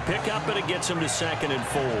 6-yard pickup, and it gets him to 2nd and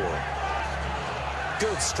 4.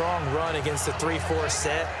 Good, strong run against the 3-4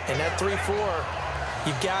 set. And that 3-4,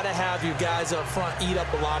 you've got to have your guys up front eat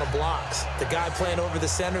up a lot of blocks. The guy playing over the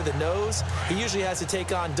center, the nose, he usually has to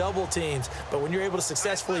take on double teams. But when you're able to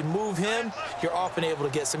successfully move him, you're often able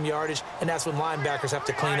to get some yardage, and that's when linebackers have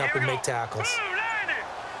to clean up and make tackles.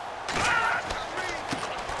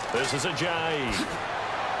 This is Ajayi.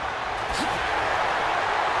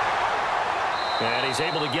 And he's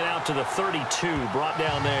able to get out to the 32, brought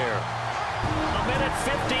down there. A minute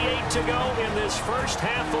 58 to go in this first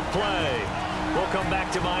half of play. We'll come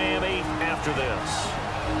back to Miami after this.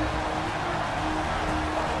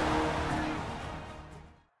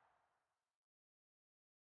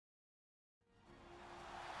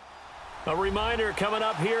 A reminder coming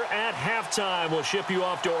up here at halftime. We'll ship you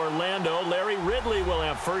off to Orlando. Larry Ridley will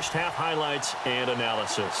have first half highlights and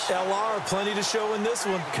analysis. LR, plenty to show in this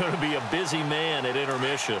one. Going to be a busy man at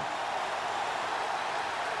intermission.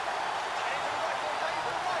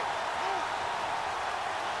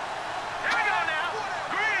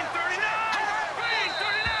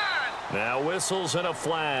 Now whistles and a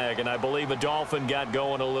flag, and I believe a Dolphin got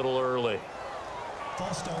going a little early.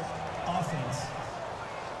 False start, offense.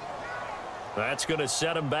 That's going to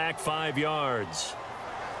set him back 5 yards.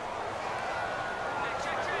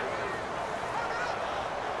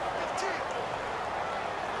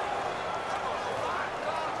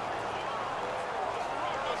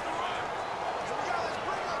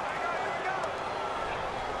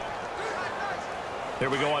 Here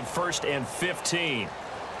we go on 1st and 15.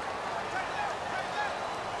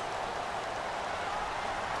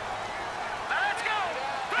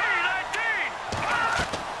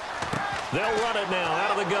 They'll run it now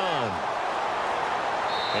out of the gun.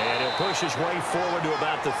 And he'll push his way forward to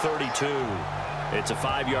about the 32. It's a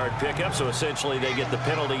 5-yard pickup, so essentially they get the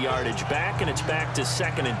penalty yardage back, and it's back to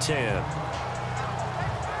 2nd and 10.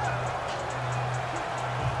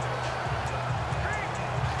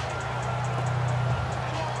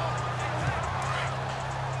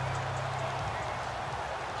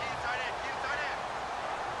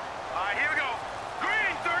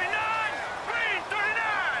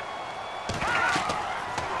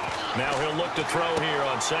 Now he'll look to throw here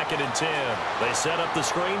on 2nd and 10. They set up the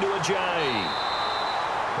screen to Ajayi.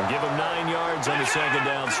 And give him 9 yards on the second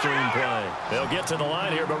down screen play. They'll get to the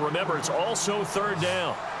line here, but remember, it's also 3rd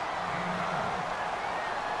down.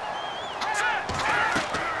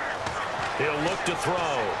 He'll look to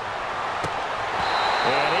throw.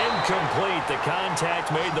 And incomplete. The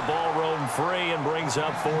contact made the ball roam free and brings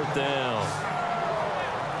up 4th down.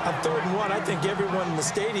 On 3rd and 1, I think everyone in the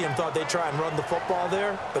stadium thought they'd try and run the football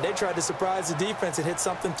there, but they tried to surprise the defense and hit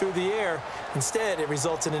something through the air. Instead, it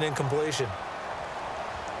results in an incompletion.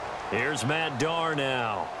 Here's Matt Darr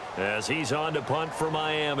now as he's on to punt for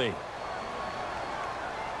Miami.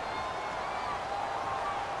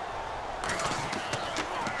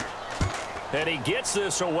 And he gets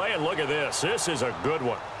this away, and look at this. This is a good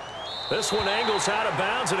one. This one angles out of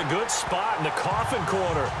bounds in a good spot in the coffin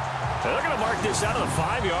corner. And they're going to mark this out of the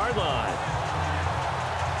 5-yard line.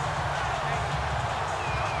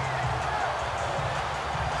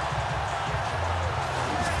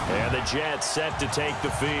 And the Jets set to take the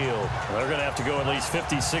field. They're going to have to go at least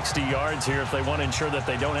 50, 60 yards here if they want to ensure that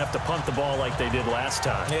they don't have to punt the ball like they did last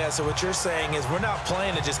time. Yeah, so what you're saying is we're not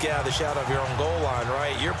playing to just get out of the shadow of your own goal line,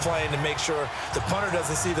 right? You're playing to make sure the punter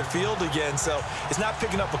doesn't see the field again. So it's not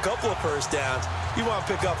picking up a couple of first downs. You want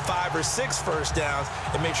to pick up 5 or 6 first downs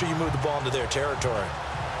and make sure you move the ball into their territory.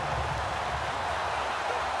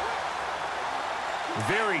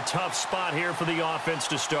 Very tough spot here for the offense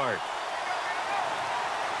to start.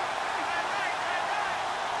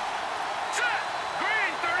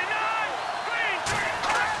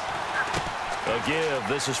 A give.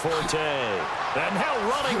 This is Forte. And now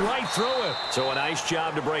running right through it. So a nice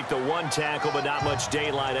job to break the 1 tackle, but not much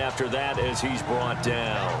daylight after that as he's brought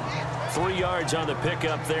down. 3 yards on the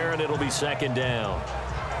pickup there, and it'll be 2nd down.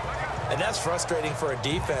 And that's frustrating for a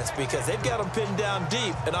defense because they've got them pinned down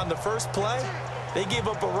deep. And on the first play, they gave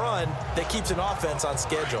up a run that keeps an offense on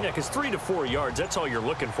schedule. Yeah, because 3 to 4 yards, that's all you're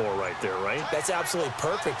looking for right there, right? That's absolutely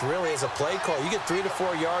perfect, really, as a play call. You get 3 to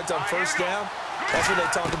 4 yards on first down. That's what they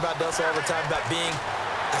talk about us all the time, about being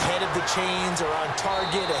ahead of the chains or on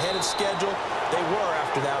target, ahead of schedule. They were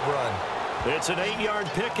after that run. It's an 8-yard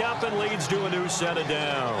pickup and leads to a new set of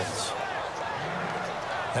downs.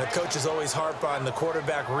 Now, coaches always harp on the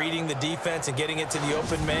quarterback reading the defense and getting it to the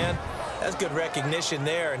open man. That's good recognition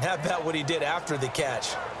there. And how about what he did after the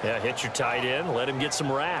catch? Yeah, hit your tight end, let him get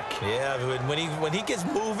some rack. Yeah, when he gets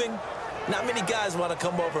moving, not many guys want to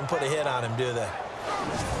come over and put a hit on him, do they?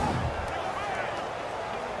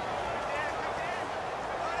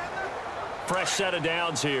 Fresh set of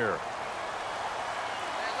downs here.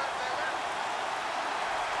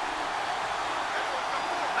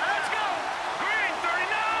 Let's go! Green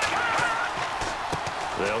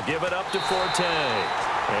 39! They'll give it up to Forte.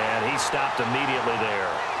 And he stopped immediately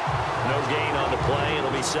there. No gain on the play.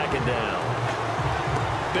 It'll be 2nd down.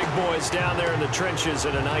 Big boys down there in the trenches,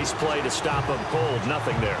 and a nice play to stop them cold.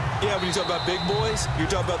 Nothing there. Yeah, when you talk about big boys, you're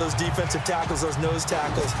talking about those defensive tackles, those nose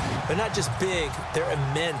tackles. They're not just big, they're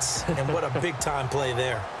immense. And what a big-time play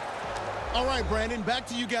there. All right, Brandon, back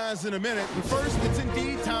to you guys in a minute. But first, it's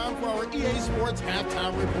indeed time for our EA Sports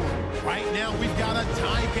halftime report. Right now, we've got a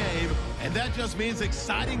tie game, and that just means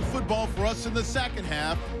exciting football for us in the second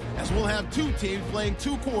half, as we'll have two teams playing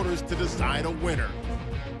 2 quarters to decide a winner.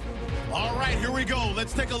 All right, here we go.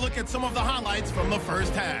 Let's take a look at some of the highlights from the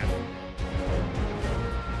first half.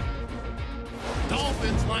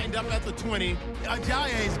 Dolphins lined up at the 20.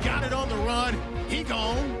 Ajayi's got it on the run. He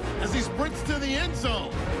gone as he sprints to the end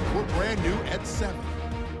zone. We're brand new at 7.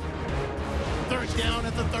 Third down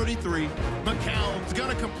at the 33. McCown's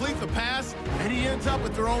going to complete the pass, and he ends up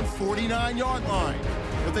at their own 49-yard line.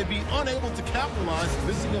 But they'd be unable to capitalize,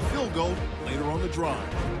 missing a field goal later on the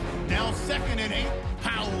drive. Now 2nd and 8.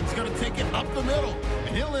 Powell's going to take it up the middle,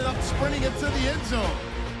 and he'll end up sprinting into the end zone.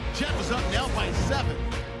 Jet was up now by 7.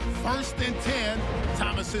 1st and 10.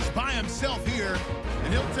 Thomas is by himself here,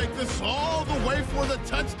 and he'll take this all the way for the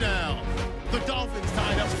touchdown. The Dolphins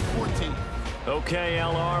tied up 14. Okay,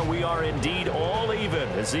 LR, we are indeed all even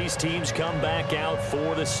as these teams come back out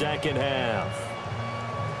for the second half.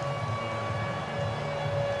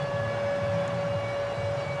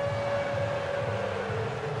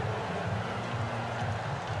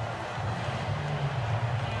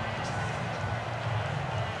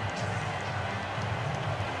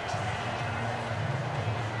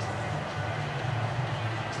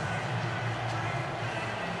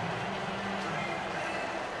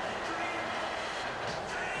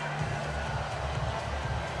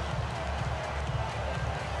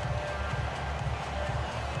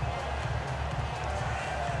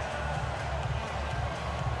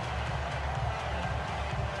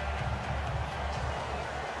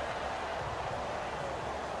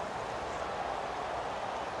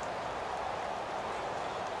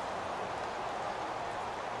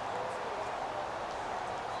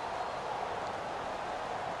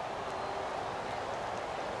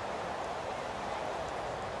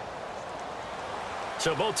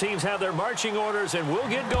 So both teams have their marching orders, and we'll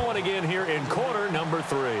get going again here in quarter number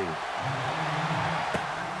 3.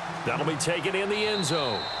 That'll be taken in the end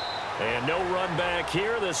zone. And no run back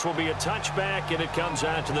here. This will be a touchback, and it comes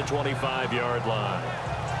out to the 25-yard line.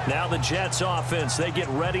 Now the Jets offense, they get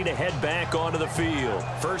ready to head back onto the field.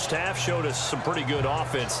 First half showed us some pretty good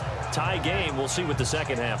offense. Tie game, we'll see what the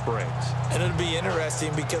second half brings. And it'll be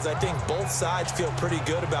interesting because I think both sides feel pretty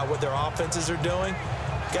good about what their offenses are doing.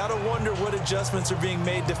 Got to wonder what adjustments are being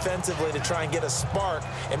made defensively to try and get a spark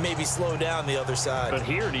and maybe slow down the other side. But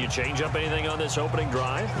here, do you change up anything on this opening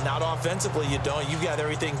drive? Not offensively, you don't. You've got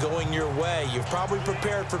everything going your way. You've probably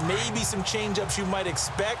prepared for maybe some change-ups you might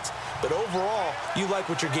expect, but overall, you like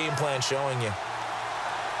what your game plan's showing you.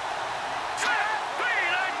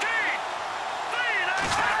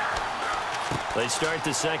 They start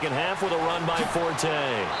the second half with a run by Forte.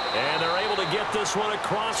 And they're able to get this one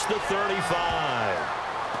across the 35.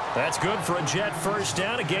 That's good for a Jet first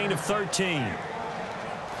down, a gain of 13.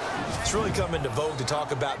 It's really come into vogue to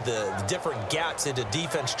talk about the different gaps that a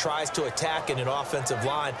defense tries to attack in an offensive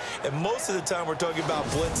line. And most of the time we're talking about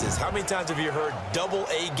blitzes. How many times have you heard double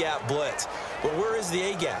A-gap blitz? Well, where is the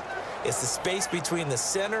A-gap? It's the space between the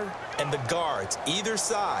center and the guards, either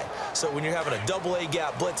side. So when you're having a double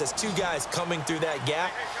A-gap blitz, that's 2 guys coming through that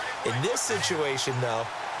gap. In this situation, though,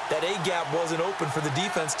 that A-gap wasn't open for the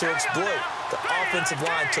defense to exploit. The offensive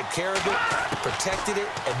line took care of it, protected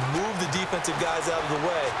it, and moved the defensive guys out of the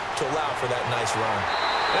way to allow for that nice run.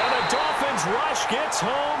 And the Dolphins rush gets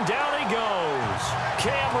home. Down he goes.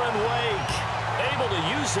 Cameron Wake able to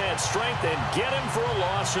use that strength and get him for a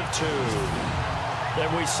loss of 2.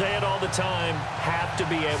 And we say it all the time, have to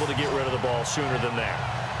be able to get rid of the ball sooner than that.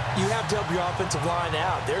 You have to help your offensive line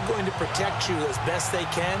out. They're going to protect you as best they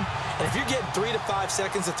can. And if you're getting 3 to 5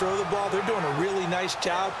 seconds to throw the ball, they're doing a really nice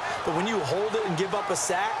job. But when you hold it and give up a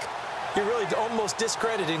sack, you're really almost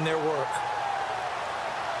discrediting their work.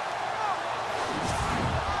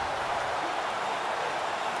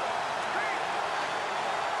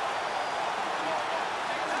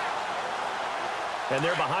 And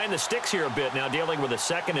they're behind the sticks here a bit now, dealing with a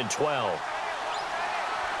 2nd and 12.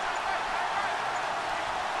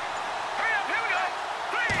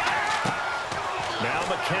 Now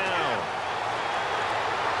McCown.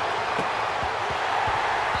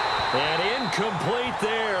 And incomplete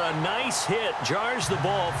there. A nice hit. Jars the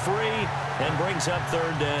ball free and brings up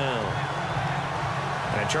 3rd down.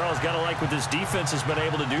 And Charles, got to like what this defense has been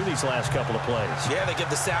able to do these last couple of plays. Yeah, they get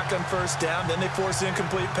the sack on first down, then they force the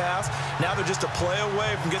incomplete pass. Now they're just a play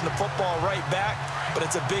away from getting the football right back, but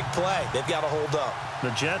it's a big play. They've got to hold up.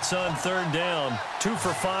 The Jets on third down, 2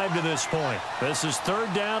 for 5 to this point. This is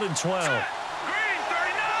third down and 12. Green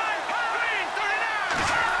 39! Green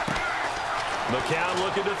 39! McCown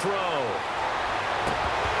looking to throw.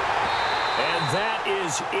 And that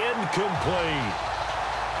is incomplete.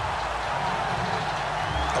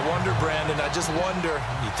 I wonder, Brandon, I just wonder,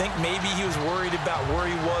 you think maybe he was worried about where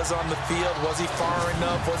he was on the field? Was he far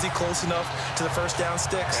enough? Was he close enough to the first down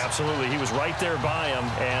sticks? Absolutely. He was right there by him,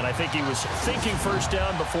 and I think he was thinking first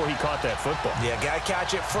down before he caught that football. Yeah, got to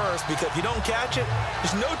catch it first, because if you don't catch it,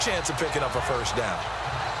 there's no chance of picking up a first down.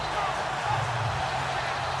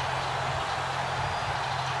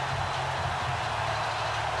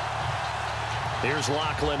 Here's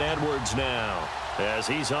Lachlan Edwards now as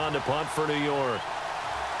he's on to punt for New York.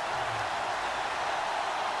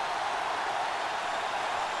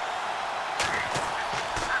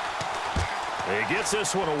 He gets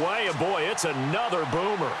this one away, and boy, it's another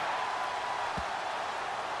boomer.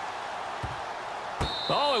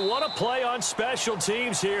 Oh, and what a play on special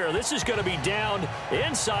teams here. This is going to be down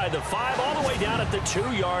inside the 5, all the way down at the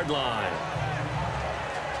 2-yard line.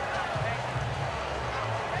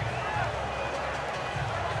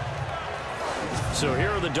 So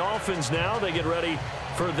here are the Dolphins now. They get ready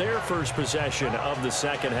for their first possession of the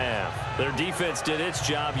second half. Their defense did its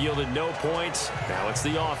job, yielded no points. Now it's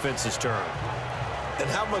the offense's turn. And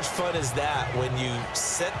how much fun is that when you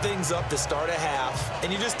set things up to start a half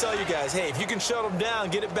and you just tell your guys, hey, if you can shut them down,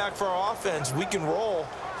 get it back for our offense, we can roll.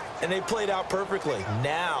 And they played out perfectly.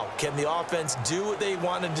 Now, can the offense do what they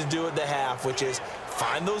wanted to do at the half, which is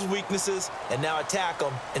find those weaknesses and now attack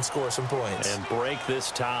them and score some points. And break this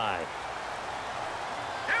tie.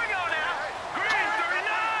 Here we go now. Green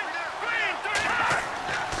 39! Green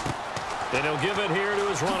 39! And he'll give it here to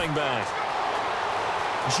his running back.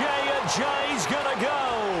 Jay's gonna go.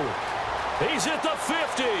 He's at the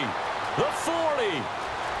 50, the 40,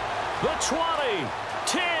 the 20,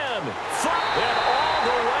 10, 5, and all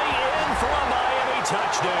the way in for a Miami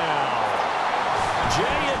touchdown.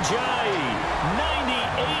 Jay,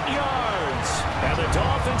 98 yards. And the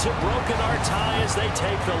Dolphins have broken our tie as they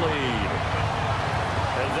take the lead.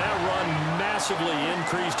 And that run massively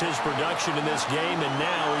increased his production in this game, and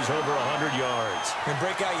now he's over 100 yards. And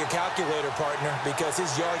break out your calculator, partner, because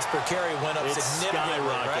his yards per carry went up significantly,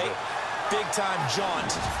 right? Big-time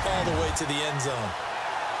jaunt all the way to the end zone.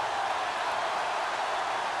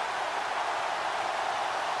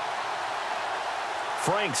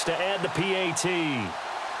 Franks to add the PAT.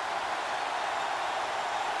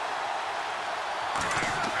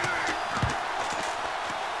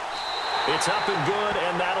 It's up and good,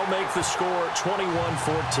 and that'll make the score 21-14.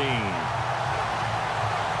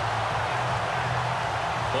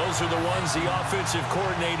 Those are the ones the offensive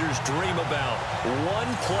coordinators dream about.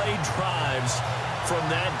 One-play drives from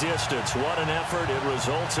that distance. What an effort. It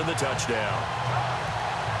results in the touchdown.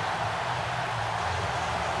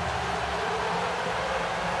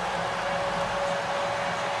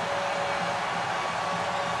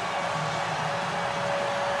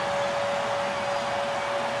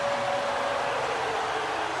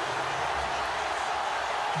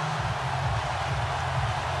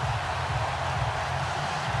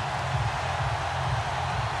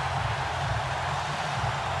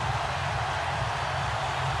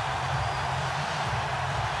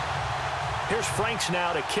 Here's Franks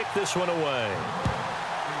now to kick this one away.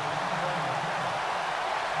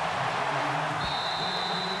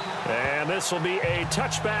 And this will be a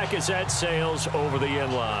touchback as that sails over the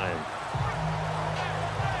end line.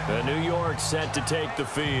 The New York set to take the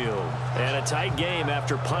field. And a tight game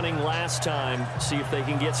after punting last time. See if they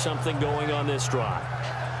can get something going on this drive.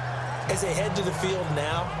 As they head to the field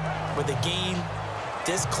now, with the game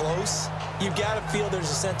this close, you've got to feel there's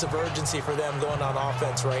a sense of urgency for them going on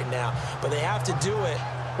offense right now. But they have to do it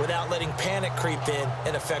without letting panic creep in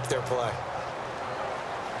and affect their play.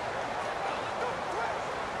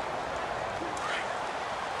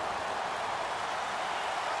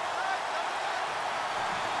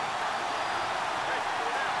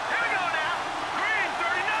 Here we go now. Green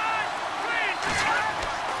 39! Green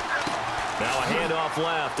 39! Now a handoff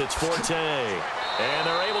left. It's Forte. And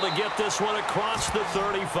they're able to get this one across the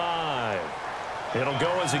 35. It'll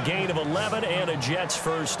go as a gain of 11 and a Jets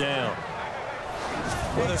first down.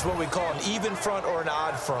 Well, there's what we call an even front or an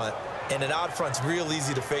odd front. And an odd front's real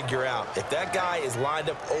easy to figure out. If that guy is lined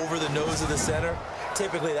up over the nose of the center,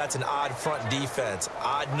 Typically, that's an odd front defense,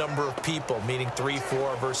 odd number of people, meaning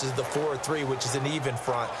 3-4 versus the 4-3, which is an even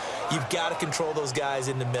front. You've got to control those guys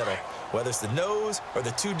in the middle, whether it's the nose or the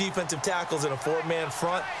 2 defensive tackles in a 4-man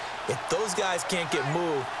front. If those guys can't get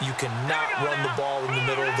moved, you cannot run the ball in the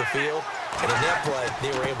middle of the field. And in that play,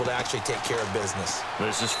 they were able to actually take care of business.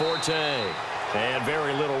 This is Forte, and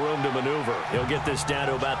very little room to maneuver. He'll get this down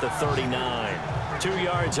to about the 39. 2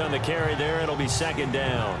 yards on the carry there. It'll be second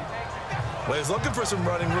down. Well, he was looking for some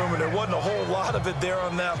running room, and there wasn't a whole lot of it there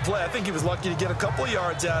on that play. I think he was lucky to get a couple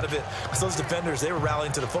yards out of it, because those defenders, they were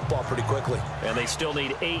rallying to the football pretty quickly. And they still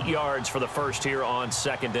need 8 yards for the first here on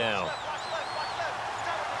second down.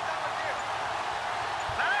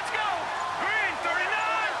 Let's go. Green, 39.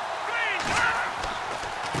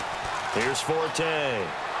 Green. Here's Forte.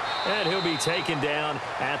 And he'll be taken down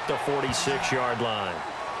at the 46-yard line.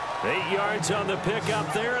 8 yards on the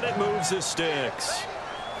pickup there, and it moves the sticks.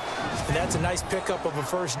 And that's a nice pickup of a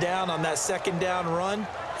first down on that second down run.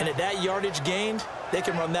 And at that yardage gained, they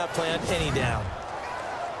can run that play on any down.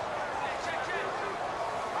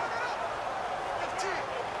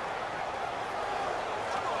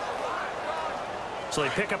 So they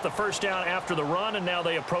pick up the first down after the run, and now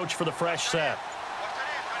they approach for the fresh set.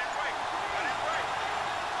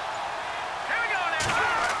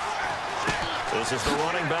 This is the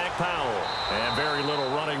running back, Powell. And very little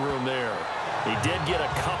running room there. He did get a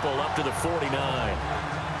couple up to the 49.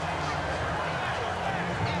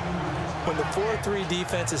 When the 4-3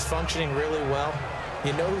 defense is functioning really well,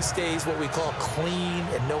 you know who stays what we call clean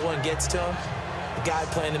and no one gets to him? The guy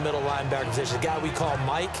playing the middle linebacker position, the guy we call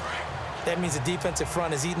Mike. That means the defensive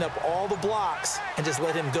front is eating up all the blocks and just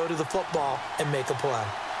let him go to the football and make a play.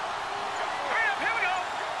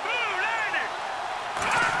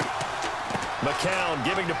 McCown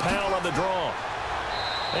giving to Powell on the draw.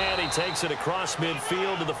 And he takes it across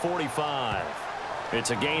midfield to the 45.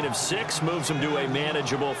 It's a gain of 6, moves him to a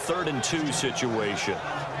manageable 3rd and 2 situation.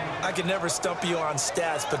 I can never stump you on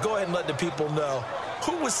stats, but go ahead and let the people know.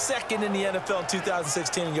 Who was second in the NFL in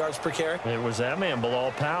 2016 in yards per carry? It was that man,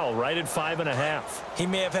 Bilal Powell, right at 5.5. He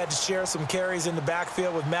may have had to share some carries in the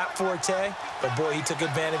backfield with Matt Forte, but boy, he took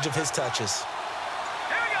advantage of his touches.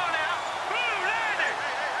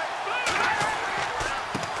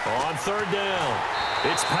 On 3rd down,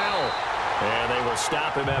 it's Powell. And they will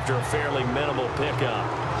stop him after a fairly minimal pickup.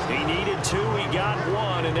 He needed 2, he got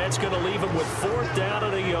 1, and that's going to leave him with 4th down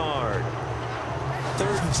and a yard.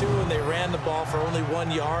 3rd and 2, and they ran the ball for only 1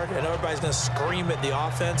 yard, and everybody's going to scream at the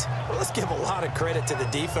offense. Well, let's give a lot of credit to the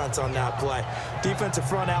defense on that play. Defensive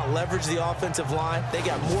front out leveraged the offensive line. They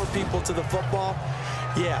got more people to the football.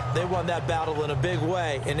 Yeah, they won that battle in a big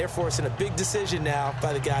way, and they're forcing a big decision now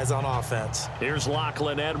by the guys on offense. Here's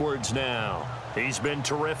Lachlan Edwards now. He's been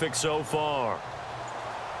terrific so far.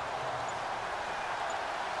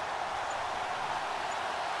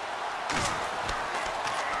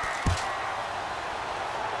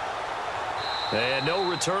 And no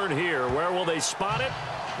return here. Where will they spot it?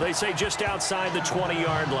 They say just outside the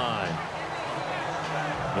 20-yard line.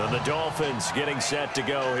 And the Dolphins getting set to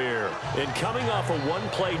go here. And coming off a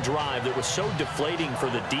one-play drive that was so deflating for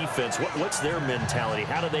the defense, what's their mentality?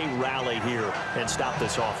 How do they rally here and stop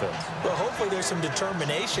this offense? Well, hopefully there's some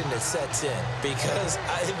determination that sets in, because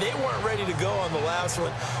they weren't ready to go on the last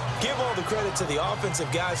one. Give all the credit to the offensive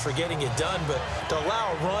guys for getting it done, but to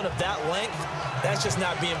allow a run of that length, that's just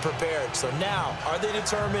not being prepared. So now, are they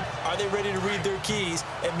determined? Are they ready to read their keys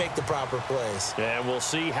and make the proper plays? And we'll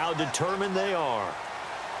see how determined they are.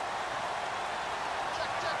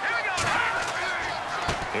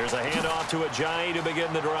 Here's a handoff to Ajayi to begin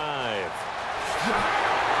the drive.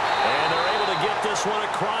 And they're able to get this one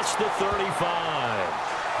across the 35.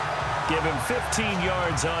 Give him 15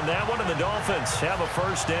 yards on that one, and the Dolphins have a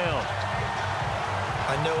first down.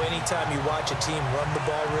 I know anytime you watch a team run the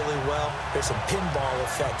ball really well, there's some pinball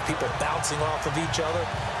effect, people bouncing off of each other.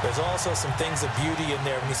 There's also some things of beauty in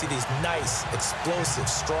there when you see these nice, explosive,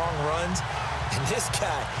 strong runs. And this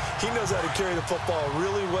guy, he knows how to carry the football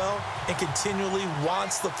really well and continually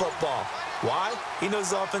wants the football. Why? He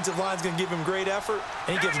knows the offensive line's going to give him great effort,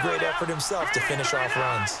 and he gives great effort himself to finish off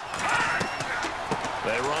runs.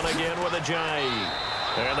 They run again with Ajayi.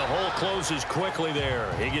 And the hole closes quickly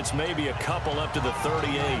there. He gets maybe a couple up to the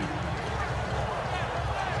 38.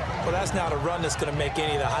 Well, that's not a run that's going to make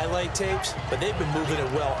any of the highlight tapes, but they've been moving it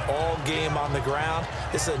well all game on the ground.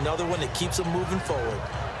 This is another one that keeps them moving forward.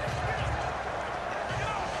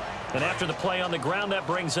 And after the play on the ground, that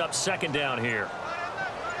brings up second down here.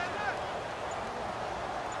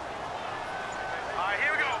 All right,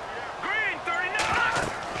 here we go. Green, 39.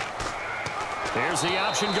 Here's the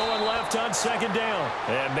option going left on second down.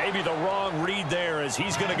 And maybe the wrong read there as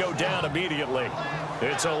he's going to go down immediately.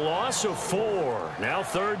 It's a loss of 4. Now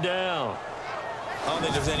third down. I don't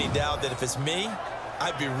think there's any doubt that if it's me,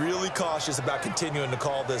 I'd be really cautious about continuing to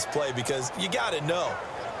call this play because you got to know.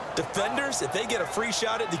 Defenders, if they get a free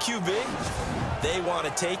shot at the QB, they want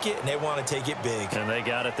to take it, and they want to take it big. And they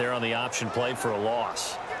got it there on the option play for a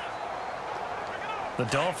loss. The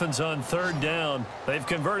Dolphins on third down. They've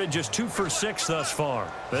converted just 2 for 6 thus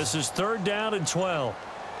far. This is third down and 12.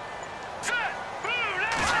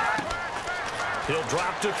 He'll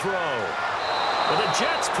drop to throw. But the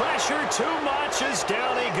Jets pressure too much as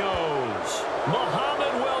down he goes.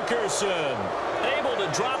 Muhammad Wilkerson able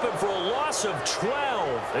to drop him for a loss of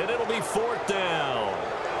 12, and it'll be fourth down.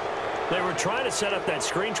 They were trying to set up that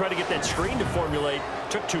screen, try to get that screen to formulate.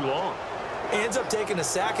 Took too long. He ends up taking a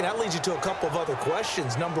sack, and that leads you to a couple of other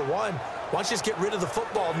questions. Number one, why don't you just get rid of the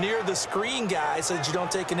football near the screen guy so that you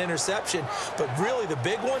don't take an interception? But really the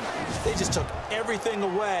big one, they just took everything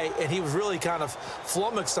away, and he was really kind of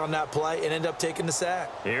flummoxed on that play and ended up taking the sack.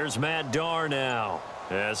 Here's Matt Darr now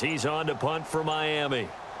as he's on to punt for Miami.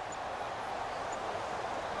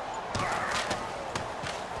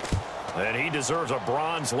 And he deserves a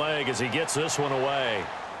bronze leg as he gets this one away.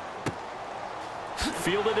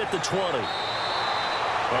 Fielded at the 20.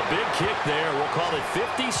 A big kick there. We'll call it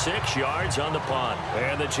 56 yards on the punt.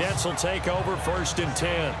 And the Jets will take over first and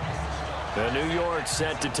 10. And New York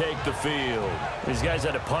set to take the field. These guys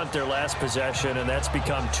had to punt their last possession, and that's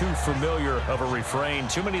become too familiar of a refrain.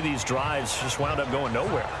 Too many of these drives just wound up going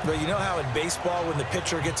nowhere. But you know how in baseball, when the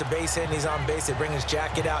pitcher gets a base hit and he's on base, they bring his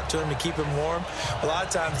jacket out to him to keep him warm? A lot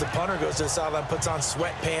of times the punter goes to the sideline, puts on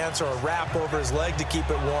sweatpants or a wrap over his leg to keep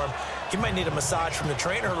it warm. He might need a massage from the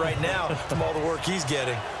trainer right now from all the work he's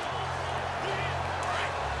getting.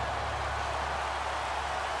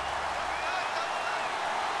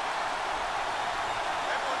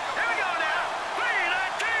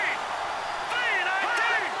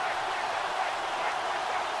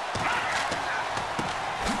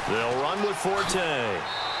 They'll run with Forte.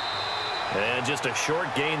 And just a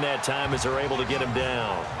short gain that time as they're able to get him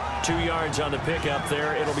down. 2 yards on the pickup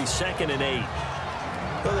there. It'll be 2nd and 8.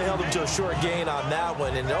 Well, they held him to a short gain on that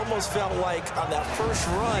one, and it almost felt like on that first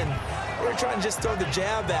run, they were trying to just throw the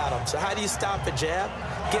jab at him. So how do you stop a jab?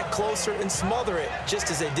 Get closer and smother it,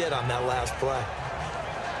 just as they did on that last play.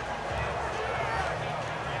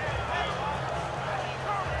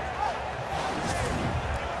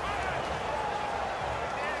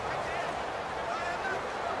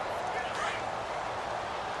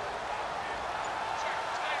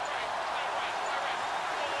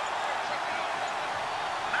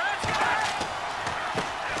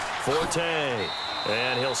 Forte,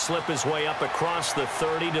 and he'll slip his way up across the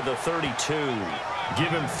 30 to the 32. Give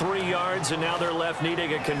him 3 yards, and now they're left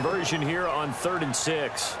needing a conversion here on 3rd and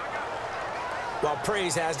 6. Well,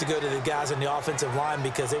 praise has to go to the guys on the offensive line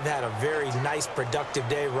because they've had a very nice, productive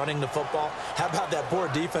day running the football. How about that poor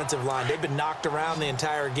defensive line? They've been knocked around the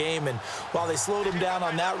entire game, and while they slowed them down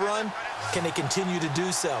on that run, can they continue to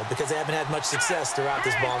do so? Because they haven't had much success throughout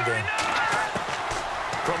this ball game.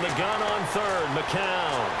 From the gun on 3rd,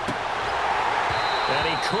 McCown. And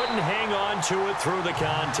he couldn't hang on to it through the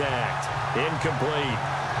contact. Incomplete.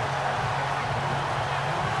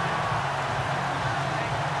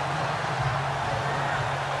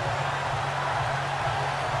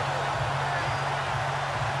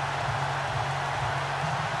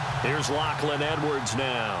 Here's Lachlan Edwards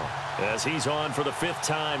now as he's on for the 5th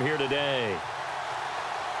time here today.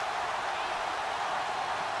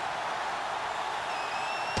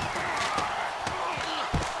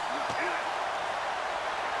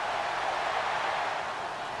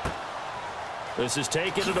 This is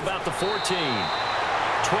taken at about the 14.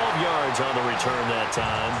 12 yards on the return that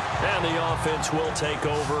time. And the offense will take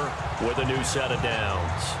over with a new set of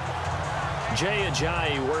downs. Jay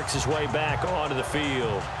Ajayi works his way back onto the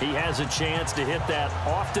field. He has a chance to hit that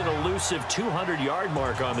often elusive 200-yard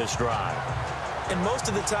mark on this drive. And most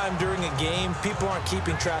of the time during a game, people aren't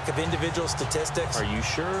keeping track of individual statistics. Are you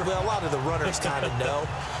sure? Well, a lot of the runners kind of know.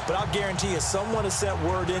 But I'll guarantee you someone has sent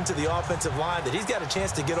word into the offensive line that he's got a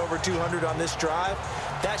chance to get over 200 on this drive.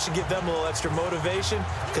 That should give them a little extra motivation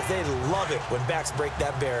because they love it when backs break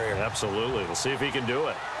that barrier. Absolutely. We'll see if he can do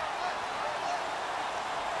it.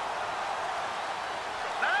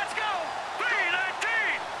 Let's go!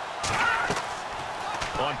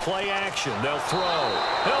 3-19! On play action, they'll throw.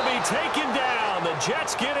 He'll be taken down. The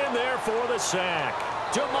Jets get in there for the sack.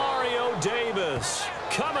 Demario Davis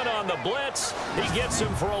coming on the blitz. He gets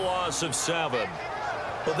him for a loss of 7.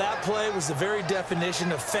 Well, that play was the very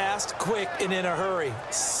definition of fast, quick, and in a hurry.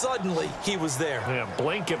 Suddenly, he was there. Yeah,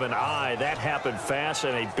 blink of an eye. That happened fast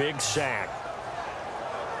and a big sack.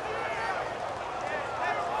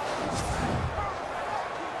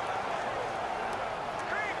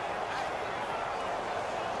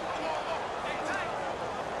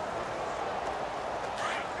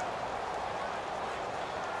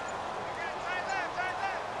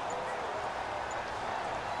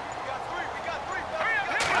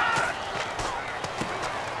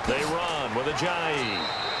 They run with Ajayi.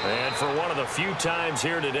 And for one of the few times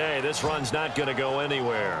here today, this run's not going to go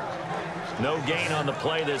anywhere. No gain on the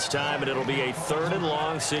play this time, and it'll be a 3rd and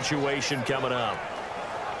long situation coming up.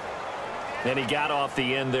 And he got off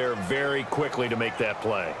the end there very quickly to make that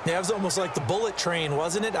play. Yeah, it was almost like the bullet train,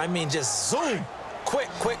 wasn't it? I mean, just zoom. Quick,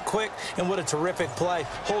 quick, quick. And what a terrific play,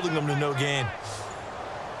 holding them to no gain.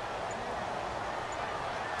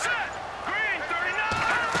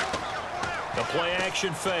 A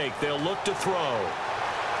play-action fake. They'll look to throw.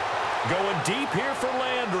 Going deep here for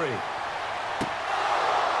Landry.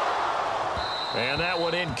 And that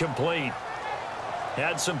one incomplete.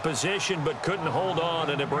 Had some position but couldn't hold on,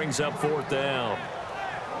 and it brings up 4th down.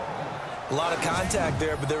 A lot of contact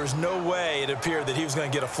there, but there was no way it appeared that he was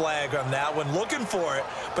going to get a flag on that one. Looking for it,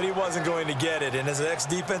 but he wasn't going to get it. And as an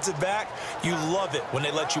ex-defensive back, you love it when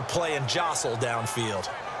they let you play and jostle downfield.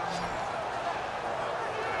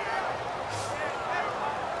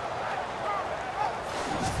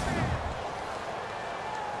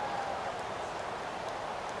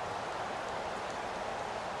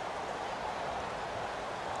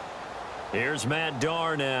 Here's Matt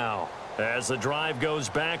Darr now as the drive goes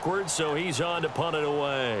backwards, so he's on to punt it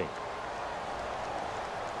away.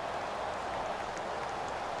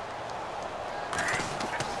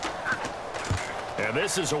 And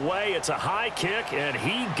this is away. It's a high kick, and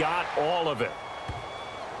he got all of it.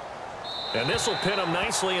 And this will pin him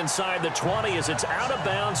nicely inside the 20 as it's out of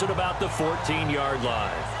bounds at about the 14-yard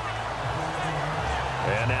line.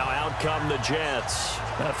 And now out come the Jets.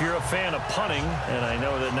 Now, if you're a fan of punting, and I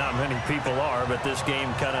know that not many people are, but this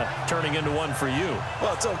game kind of turning into one for you.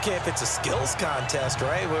 Well, it's okay if it's a skills contest,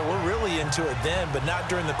 right? We're really into it then, but not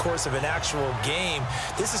during the course of an actual game.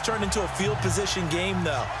 This has turned into a field position game,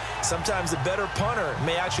 though. Sometimes the better punter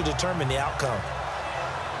may actually determine the outcome.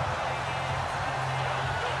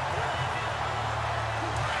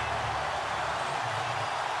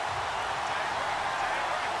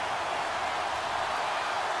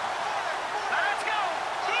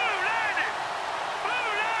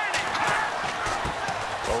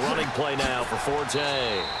 Play now for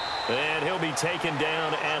Forte. And he'll be taken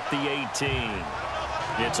down at the 18.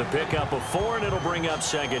 It's a pickup of 4, and it'll bring up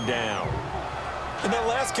 2nd down. And that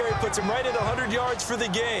last carry puts him right at 100 yards for the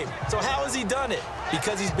game. So how has he done it?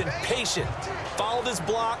 Because he's been patient, followed his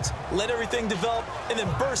blocks, let everything develop, and then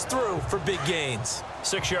burst through for big gains.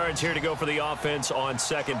 6 yards here to go for the offense on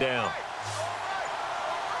 2nd down.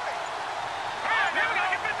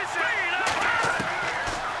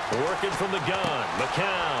 Working from the gun,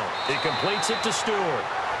 McCown. He completes it to Stewart.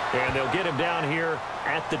 And they'll get him down here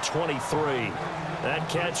at the 23. That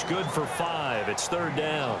catch good for 5. It's 3rd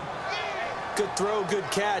down. Good throw, good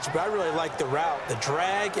catch, but I really like the route. The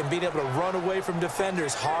drag and being able to run away from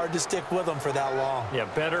defenders. Hard to stick with them for that long. Yeah,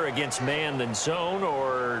 better against man than zone,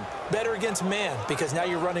 or? Better against man, because now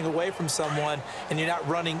you're running away from someone and you're not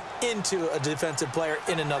running into a defensive player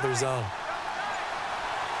in another zone.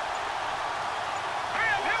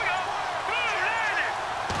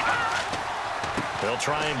 They'll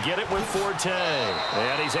try and get it with Forte.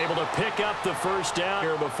 And he's able to pick up the 1st down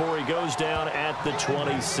here before he goes down at the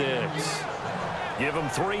 26. Give him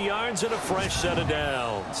 3 yards and a fresh set of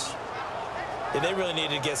downs. Yeah, they really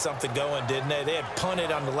needed to get something going, didn't they? They had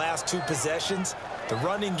punted on the last 2 possessions. The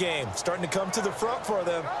running game starting to come to the front for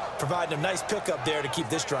them, providing a nice pickup there to keep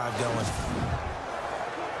this drive going.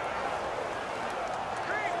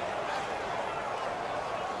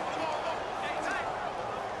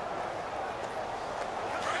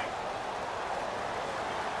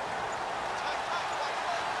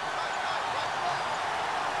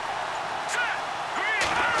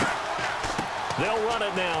 They'll run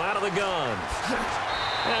it now out of the gun.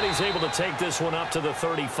 And he's able to take this one up to the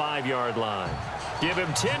 35-yard line. Give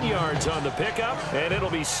him 10 yards on the pickup, and it'll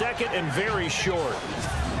be 2nd and very short.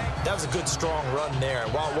 That was a good, strong run there.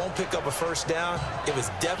 While it won't pick up a 1st down, it was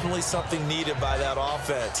definitely something needed by that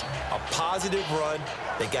offense. A positive run.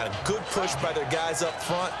 They got a good push by their guys up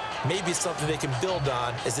front. Maybe something they can build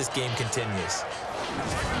on as this game continues.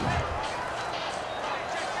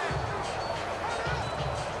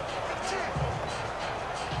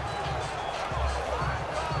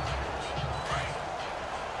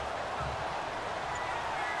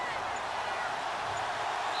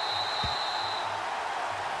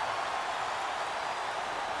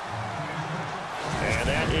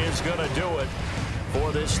 is going to do it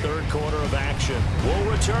for this third quarter of action.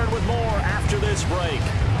 We'll return with more after this break.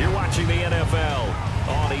 You're watching the NFL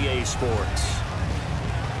on EA Sports.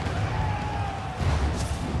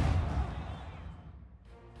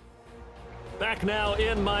 Back now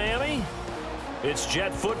in Miami. It's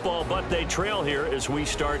Jet football, but they trail here as we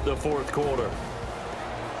start the fourth quarter.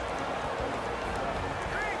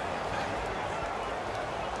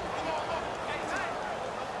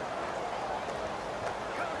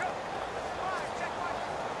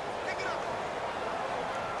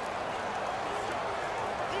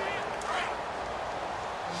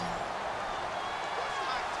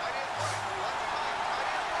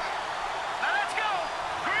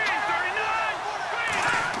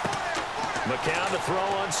 McCown to throw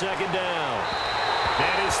on second down.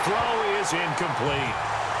 And his throw is incomplete.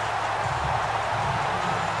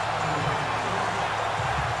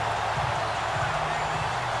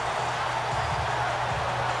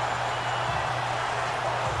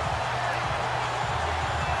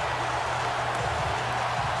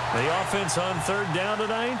 The offense on third down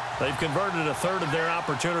tonight, they've converted a third of their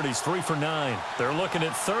opportunities, 3 for 9. They're looking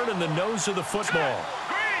at third in the nose of the football.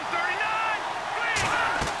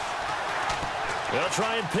 They'll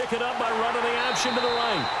try and pick it up by running the option to the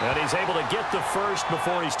right. And he's able to get the first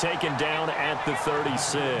before he's taken down at the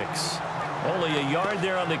 36. Only a yard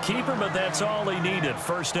there on the keeper, but that's all he needed.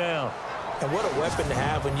 First down. And what a weapon to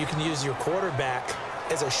have when you can use your quarterback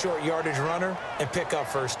as a short yardage runner and pick up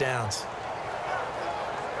first downs.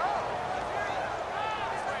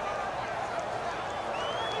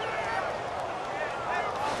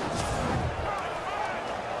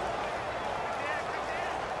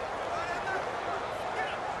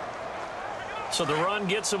 So the run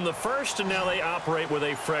gets them the first, and now they operate with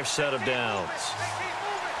a fresh set of downs.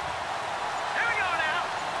 Here we go now.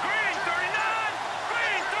 Green 39.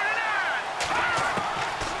 Green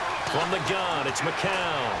 39. From the gun, it's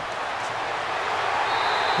McCown.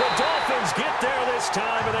 The Dolphins get there this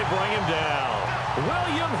time, and they bring him down.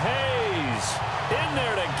 William Hayes in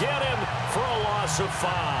there to get him for a loss of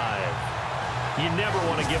 5. You never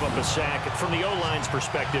want to give up a sack. From the O-line's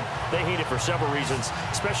perspective, they hate it for several reasons,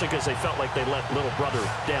 especially because they felt like they let little brother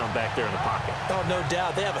down back there in the pocket. Oh, no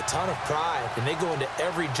doubt. They have a ton of pride, and they go into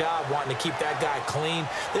every job wanting to keep that guy clean.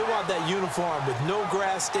 They want that uniform with no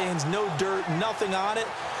grass stains, no dirt, nothing on it,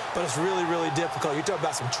 but it's really, really difficult. You're talking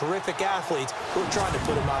about some terrific athletes who are trying to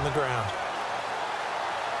put him on the ground.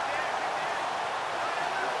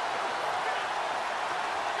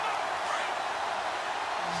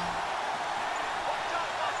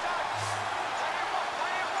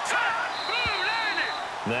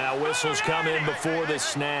 Now whistles come in before the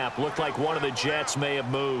snap. Looked like one of the Jets may have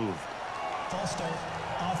moved. False start,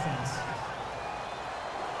 offense.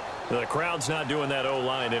 The crowd's not doing that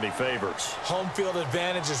O-line any favors. Home field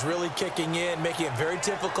advantage is really kicking in, making it very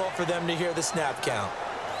difficult for them to hear the snap count.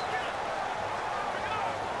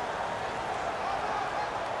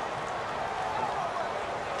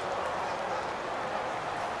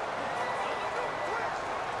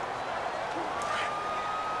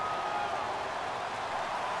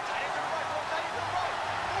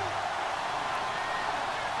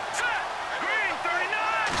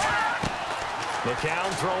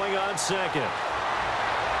 McCown throwing on second.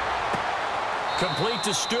 Complete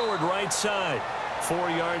to Stewart, right side. 4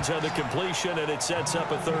 yards on the completion, and it sets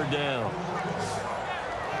up a third down.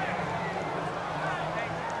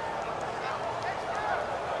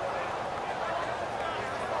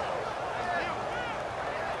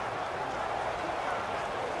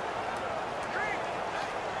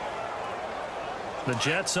 The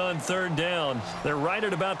Jets on third down. They're right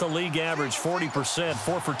at about the league average, 40%,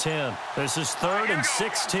 4 for 10. This is 3rd and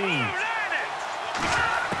 16.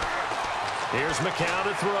 Here's McCown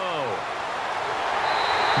to throw.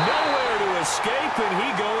 Nowhere to escape, and he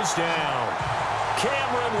goes down.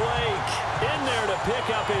 Cameron Wake in there to pick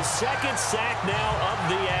up his second sack now of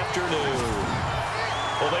the afternoon.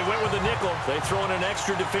 Well, they went with a nickel. They throw in an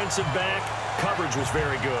extra defensive back. Coverage was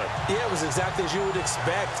very good. Yeah, it was exactly as you would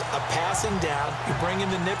expect. A passing down, you bring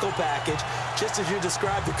in the nickel package. Just as you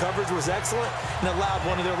described, the coverage was excellent and allowed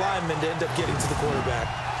one of their linemen to end up getting to the quarterback.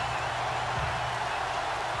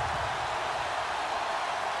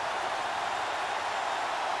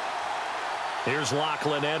 Here's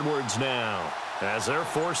Lachlan Edwards now, as they're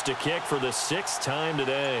forced to kick for the 6th time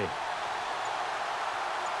today.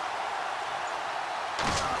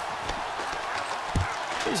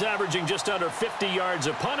 He's averaging just under 50 yards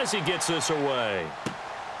a punt as he gets this away.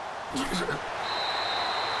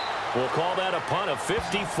 We'll call that a punt of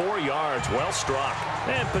 54 yards. Well struck.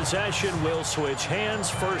 And possession will switch hands,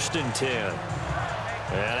 1st and 10.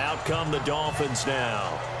 And out come the Dolphins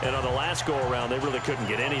now. And on the last go-around, they really couldn't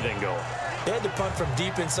get anything going. They had to punt from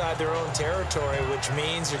deep inside their own territory, which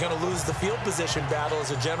means you're going to lose the field position battle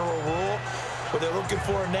as a general rule. What they're looking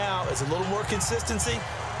for now is a little more consistency,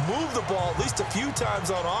 move the ball at least a few times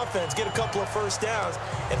on offense, get a couple of first downs,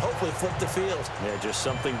 and hopefully flip the field. Yeah, just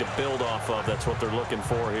something to build off of. That's what they're looking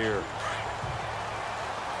for here.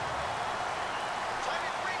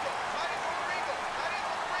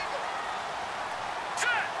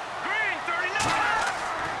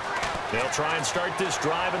 They'll try and start this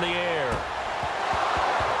drive in the air.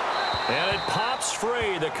 And it pops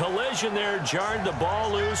free. The collision there jarred the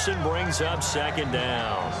ball loose and brings up second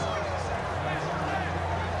down.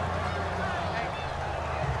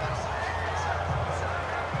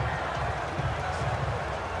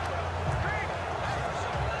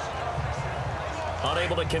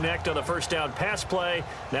 Unable to connect on the first down pass play.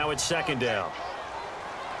 Now it's second down.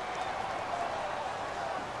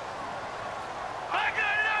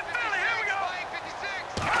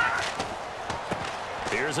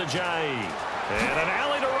 Here's Ajayi, and an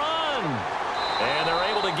alley to run. And they're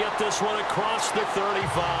able to get this one across the 35.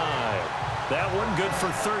 That one good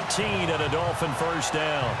for 13 and a Dolphin first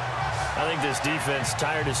down. I think this defense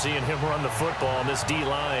tired of seeing him run the football, and this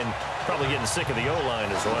D-line probably getting sick of the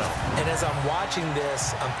O-line as well. And as I'm watching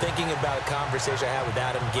this, I'm thinking about a conversation I had with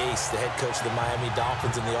Adam Gase, the head coach of the Miami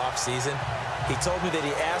Dolphins in the offseason. He told me that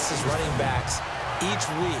he asked his running backs each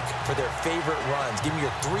week for their favorite runs. Give me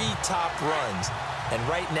your 3 top runs. And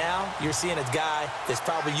right now, you're seeing a guy that's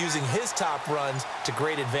probably using his top runs to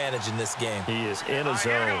great advantage in this game. He is in a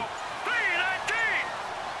zone.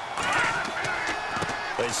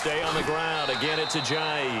 They stay on the ground. Again, it's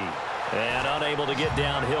Ajayi. And unable to get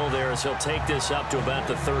downhill there as he'll take this up to about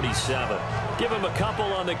the 37. Give him a couple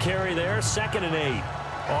on the carry there. 2nd and 8.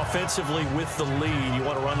 Offensively with the lead, you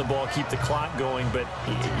want to run the ball, keep the clock going, but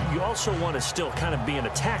you also want to still kind of be in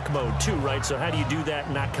attack mode too, right? So how do you do that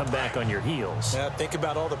and not come back on your heels? Yeah, think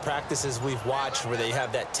about all the practices we've watched where they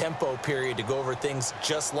have that tempo period to go over things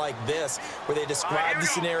just like this, where they describe the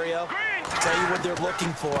scenario, tell you what they're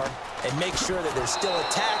looking for, and make sure that they're still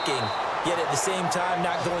attacking, yet at the same time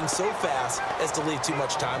not going so fast as to leave too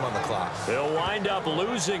much time on the clock. They'll wind up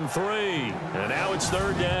losing 3, and now it's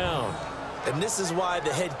 3rd down. And this is why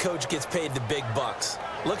the head coach gets paid the big bucks.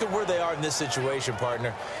 Look at where they are in this situation,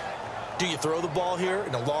 partner. Do you throw the ball here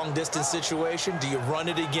in a long-distance situation? Do you run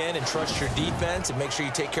it again and trust your defense and make sure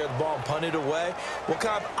you take care of the ball and punt it away? What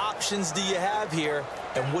kind of options do you have here,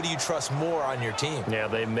 and what do you trust more on your team? Yeah,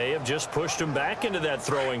 they may have just pushed him back into that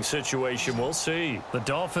throwing situation. We'll see. The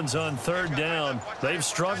Dolphins on 3rd down. They've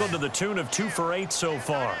struggled to the tune of 2 for 8 so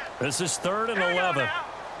far. This is 3rd and 11.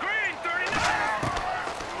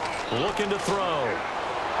 Looking to throw.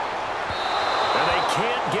 And they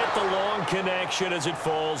can't get the long connection as it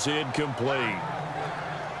falls incomplete.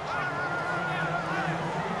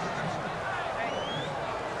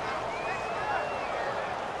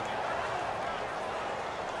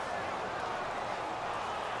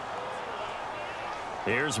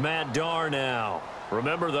 Here's Matt Darr now.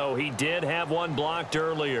 Remember, though, he did have one blocked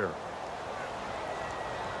earlier.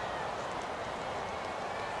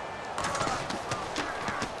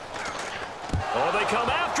 Oh, they come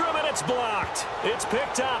after him, and it's blocked. It's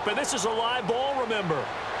picked up, and this is a live ball, remember.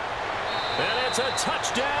 And it's a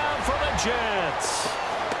touchdown for the Jets.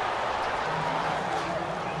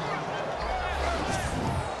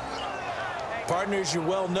 Partners, you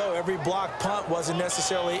well know every block punt wasn't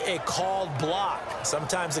necessarily a called block.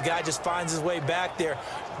 Sometimes the guy just finds his way back there.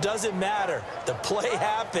 Doesn't matter. The play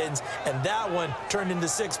happens, and that one turned into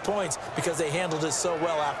 6 points because they handled it so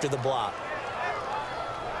well after the block.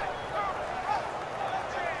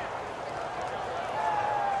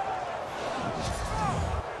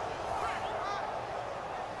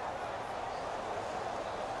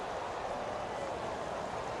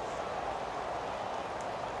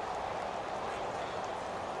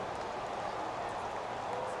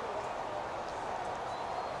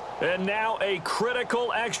 And now a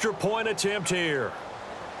critical extra point attempt here.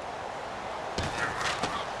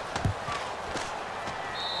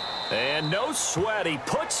 And no sweat. He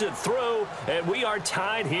puts it through, and we are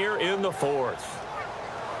tied here in the 4th.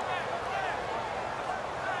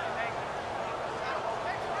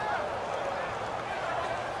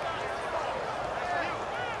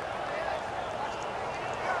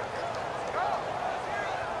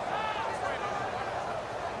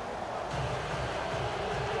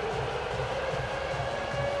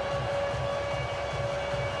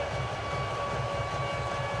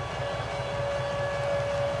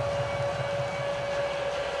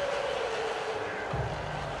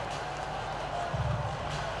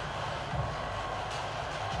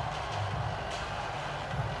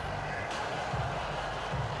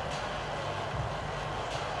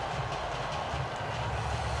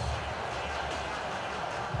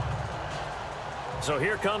 So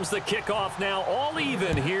here comes the kickoff now, all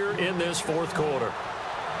even here in this fourth quarter.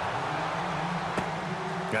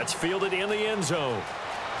 That's fielded in the end zone.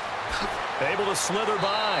 Able to slither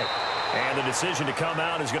by. And the decision to come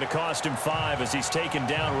out is going to cost him 5 as he's taken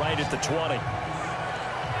down right at the 20.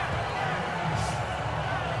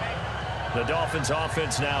 The Dolphins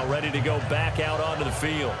offense now ready to go back out onto the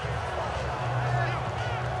field.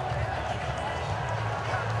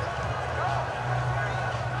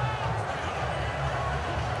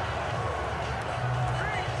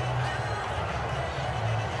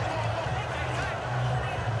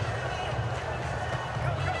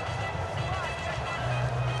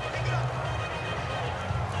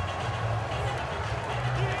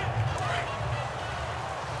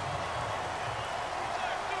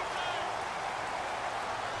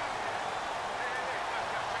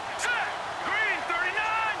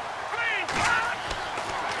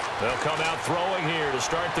 They'll come out throwing here to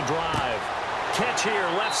start the drive. Catch here,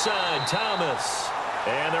 left side, Thomas.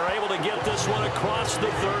 And they're able to get this one across the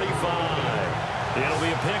 35. It'll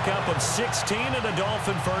be a pickup of 16 and a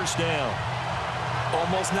Dolphin first down.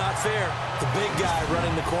 Almost not fair. The big guy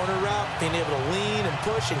running the corner route, being able to lean and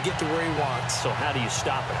push and get to where he wants. So how do you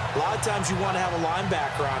stop it? A lot of times you want to have a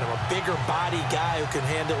linebacker on him, a bigger body guy who can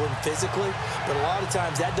handle him physically. But a lot of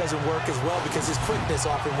times that doesn't work as well because his quickness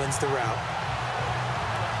often wins the route.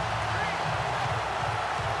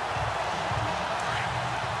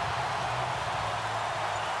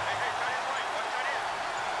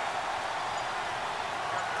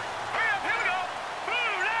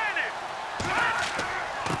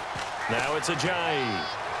 Now it's Ajayi.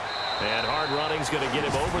 And hard running's going to get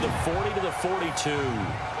him over the 40 to the 42.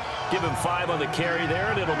 Give him 5 on the carry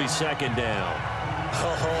there, and it'll be second down.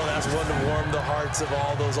 Oh, that's one to warm the hearts of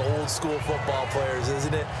all those old school football players,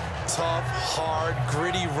 isn't it? Tough, hard,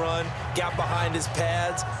 gritty run. Got behind his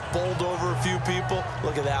pads, bowled over a few people.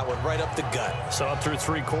 Look at that one, right up the gut. Saw it through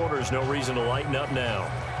 3 quarters. No reason to lighten up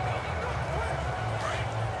now.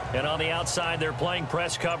 And on the outside, they're playing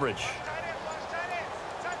press coverage.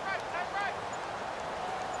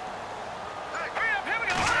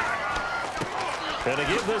 And they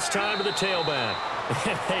give this time to the tailback.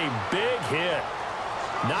 A big hit.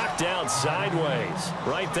 Knocked out sideways.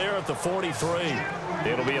 Right there at the 43.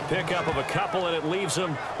 It'll be a pickup of a couple, and it leaves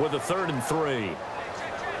them with a 3rd and 3.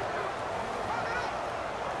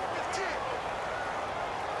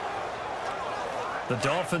 The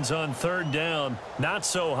Dolphins on 3rd down. Not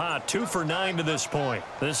so hot. 2 for 9 to this point.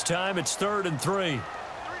 This time it's 3rd and 3.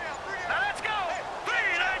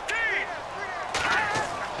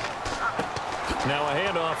 Now a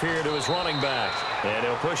handoff here to his running back. And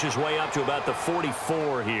he'll push his way up to about the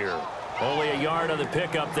 44 here. Only a yard on the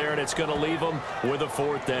pickup there, and it's going to leave him with a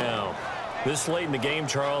 4th down. This late in the game,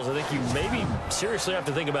 Charles, I think you maybe seriously have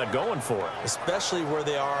to think about going for it. Especially where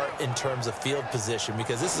they are in terms of field position,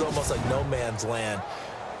 because this is almost like no man's land.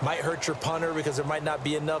 Might hurt your punter because there might not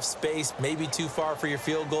be enough space, maybe too far for your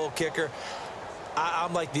field goal kicker.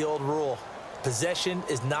 I'm like the old rule. Possession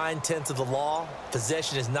is 9/10 of the law.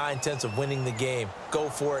 Possession is 9/10 of winning the game. Go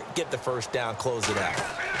for it. Get the first down. Close it out.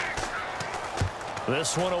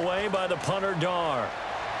 This one away by the punter, Dar.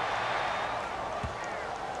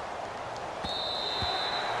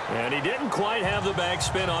 And he didn't quite have the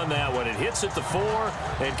backspin on that one. It hits at the 4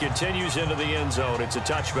 and continues into the end zone. It's a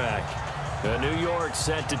touchback. New York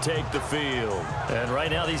set to take the field. And right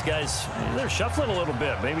now these guys, they're shuffling a little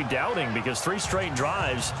bit, maybe doubting, because 3 straight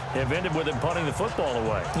drives have ended with them punting the football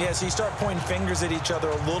away. Yeah, so you start pointing fingers at each other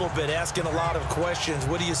a little bit, asking a lot of questions.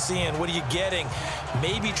 What are you seeing? What are you getting?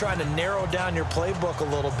 Maybe trying to narrow down your playbook a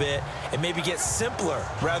little bit and maybe get simpler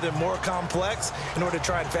rather than more complex in order to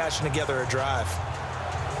try and fashion together a drive.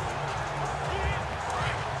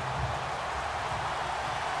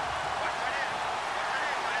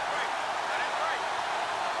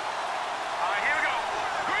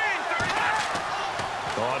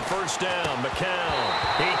 First down, McCown.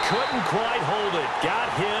 He couldn't quite hold it.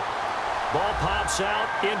 Got hit. Ball pops out,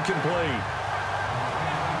 incomplete.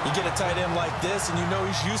 You get a tight end like this, and you know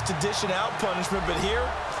he's used to dishing out punishment, but here,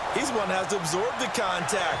 he's the one that has to absorb the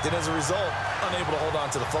contact, and as a result, unable to hold on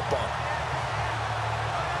to the football.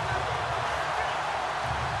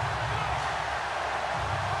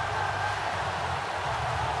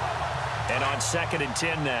 And on 2nd and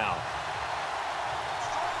 10 now.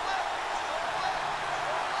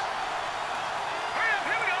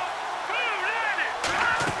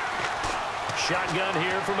 Shotgun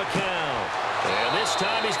here for McCown. And this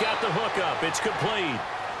time he's got the hook up. It's complete.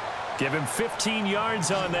 Give him 15 yards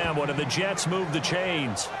on that one, and the Jets move the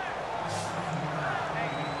chains.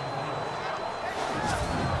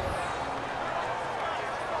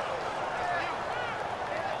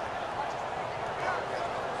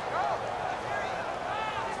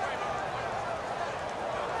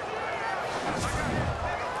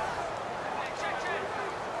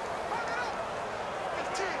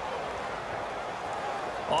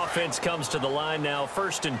 Offense comes to the line now,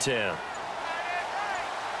 1st and 10.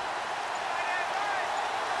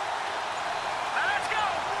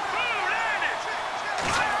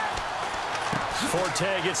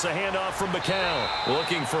 Forte gets the handoff from McCown.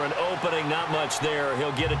 Looking for an opening, not much there.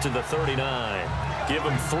 He'll get it to the 39. Give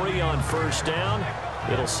him 3 on 1st down.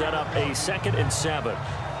 It'll set up a 2nd and 7.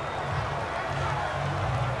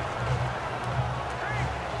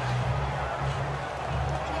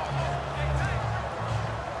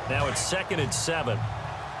 Now it's 2nd and 7.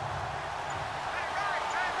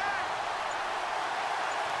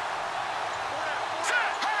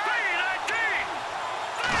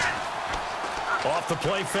 Off the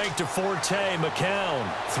play fake to Forte.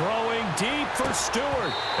 McCown throwing deep for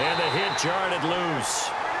Stewart. And the hit jarred it loose.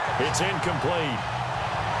 It's incomplete.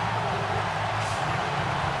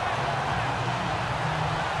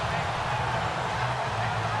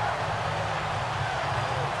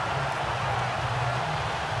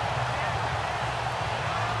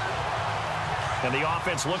 And the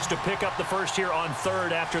offense looks to pick up the first here on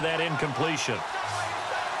 3rd after that incompletion.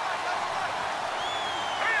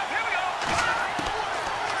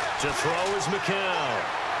 To throw is McCown.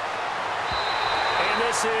 And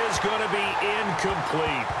this is going to be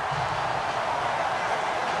incomplete.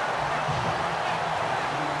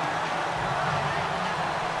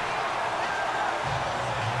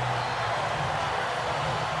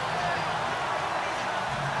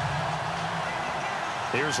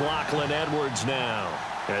 Here's Lachlan Edwards now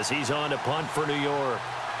as he's on to punt for New York.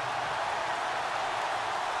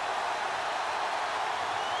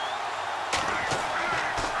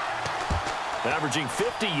 Averaging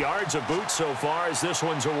 50 yards a boot so far as this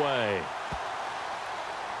one's away.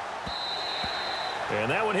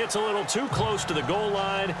 And that one hits a little too close to the goal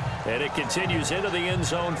line, and it continues into the end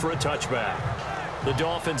zone for a touchback. The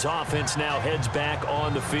Dolphins offense now heads back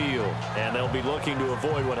on the field, and they'll be looking to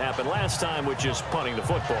avoid what happened last time, which is punting the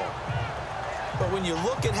football. But when you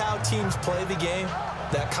look at how teams play the game,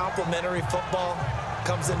 that complementary football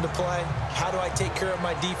comes into play. How do I take care of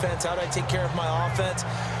my defense? How do I take care of my offense?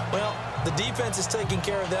 Well, the defense is taking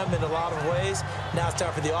care of them in a lot of ways. Now it's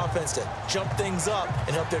time for the offense to jump things up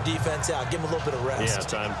and help their defense out. Give them a little bit of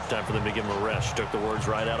rest. Yeah, time for them to give them a rest. Took the words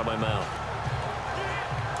right out of my mouth.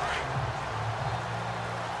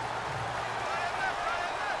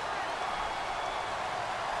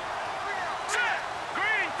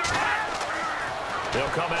 They'll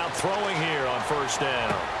come out throwing here on 1st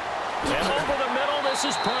down. And over the middle, this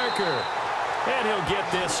is Parker. And he'll get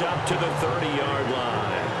this up to the 30-yard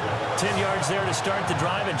line. 10 yards there to start the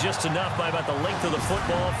drive, and just enough by about the length of the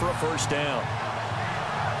football for a 1st down.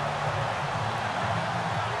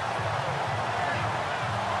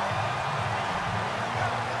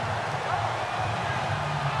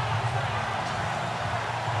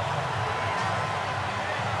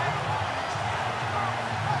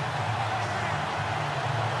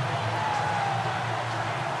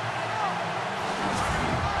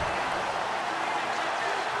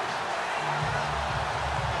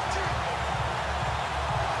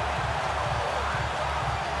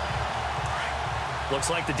 Looks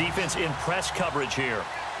like the defense in press coverage here.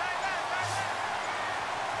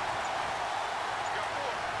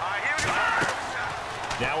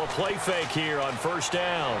 Now a play fake here on 1st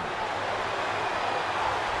down.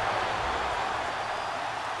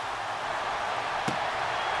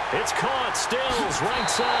 It's caught. Stills right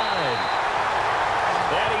side.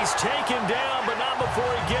 And he's taken down, but not before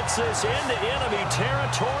he gets this into enemy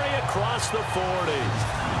territory across the 40.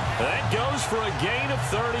 That goes for a gain of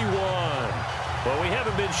 31. Well, we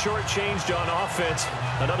haven't been shortchanged on offense.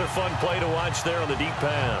 Another fun play to watch there on the deep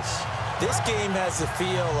pass. This game has the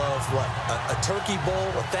feel of, what, a turkey bowl,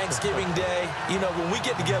 a Thanksgiving day. You know, when we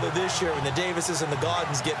get together this year, when the Davises and the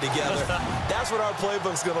Gardens get together, that's what our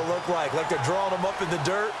playbook's going to look like they're drawing them up in the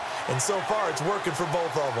dirt, and so far it's working for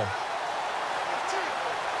both of them.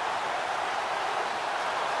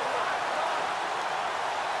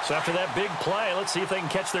 So after that big play, let's see if they can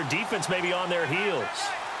catch their defense maybe on their heels.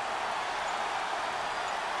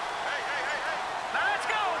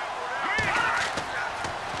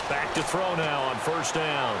 Back to throw now on 1st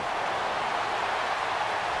down.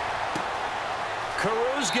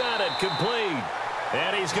 Carew's got it complete.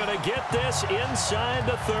 And he's going to get this inside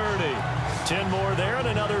the 30. 10 more there and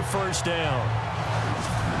another 1st down.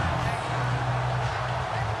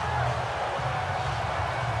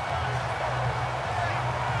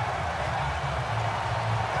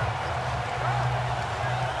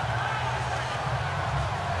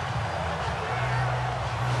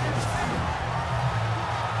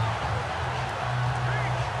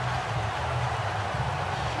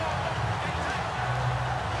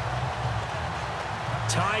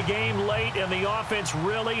 Tie game late, and the offense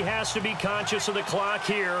really has to be conscious of the clock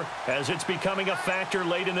here as it's becoming a factor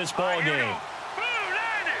late in this ball game.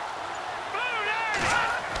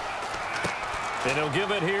 And he'll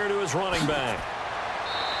give it here to his running back.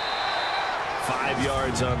 5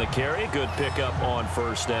 yards on the carry. Good pickup on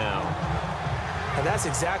first down. And that's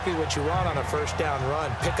exactly what you want on a first down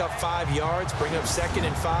run. Pick up 5 yards, bring up 2nd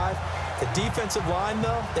and 5. The defensive line,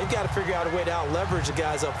 though, they've got to figure out a way to out-leverage the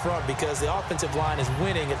guys up front because the offensive line is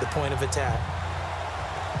winning at the point of attack.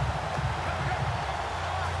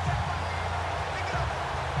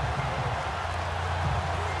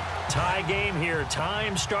 Tie game here.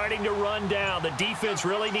 Time starting to run down. The defense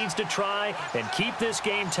really needs to try and keep this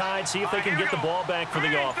game tied, see if they can get the ball back for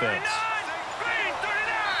the offense.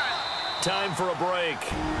 Time for a break.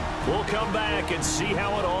 We'll come back and see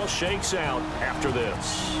how it all shakes out after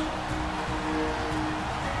this.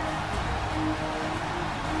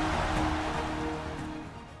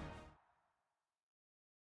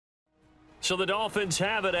 So the Dolphins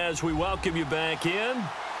have it as we welcome you back in.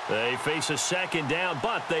 They face a second down,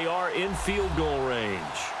 but they are in field goal range.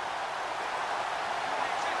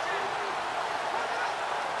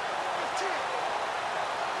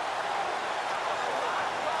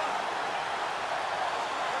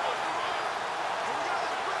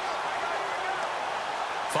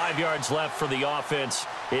 Five yards left for the offense.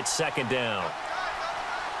 It's second down.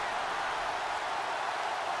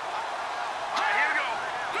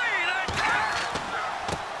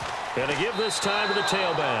 And to give this time to the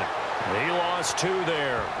tailback. He lost 2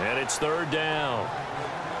 there, and it's third down.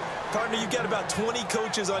 Partner, you've got about 20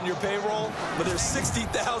 coaches on your payroll, but there's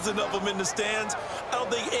 60,000 of them in the stands. I don't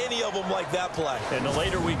think any of them like that play. And the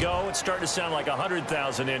later we go, it's starting to sound like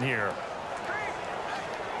 100,000 in here.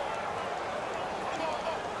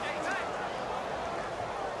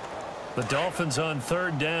 The Dolphins on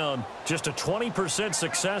third down, just a 20%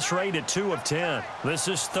 success rate at 2 of 10. This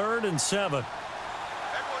is 3rd and 7.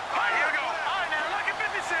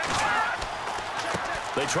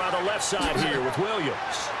 They try the left side here with Williams.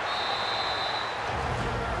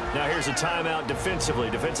 Now here's a timeout defensively.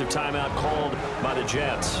 Defensive timeout called by the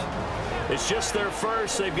Jets. It's just their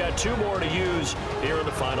first. They've got 2 more to use here in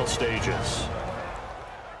the final stages.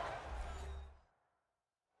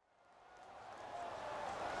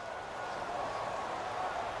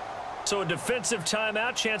 So a defensive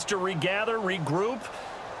timeout, chance to regather, regroup,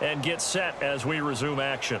 and get set as we resume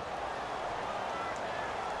action.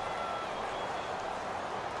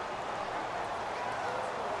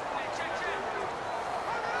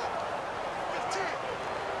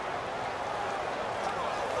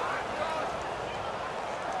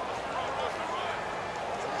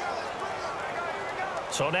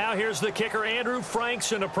 So now here's the kicker, Andrew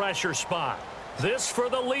Franks, in a pressure spot. This for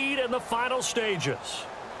the lead in the final stages.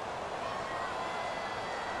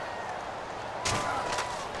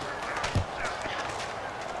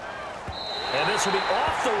 And this will be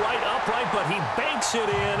off the right upright, but he banks it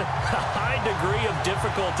in. A high degree of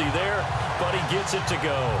difficulty there, but he gets it to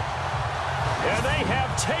go. And they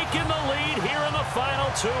have taken the lead here in the final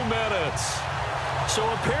 2 minutes. So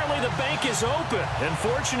apparently the bank is open, and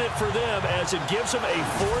fortunate for them as it gives them a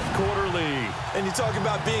 4th quarter lead. And you talk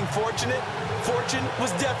about being fortunate. Fortune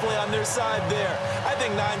was definitely on their side there. I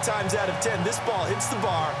think 9 times out of 10, this ball hits the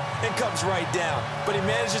bar and comes right down. But he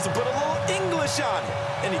manages to put a little English on it,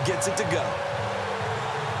 and he gets it to go.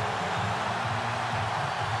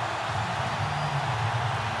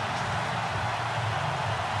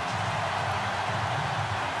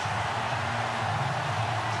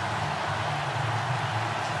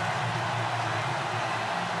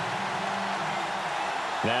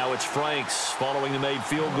 Now it's Franks following the made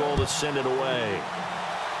field goal to send it away.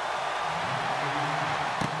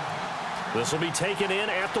 This will be taken in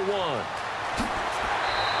at the 1.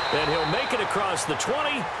 And he'll make it across the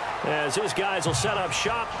 20 as his guys will set up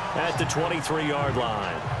shop at the 23-yard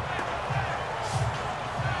line.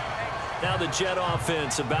 Now the Jet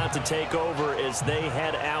offense about to take over as they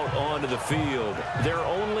head out onto the field. They're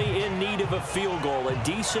only in need of a field goal, a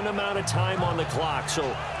decent amount of time on the clock.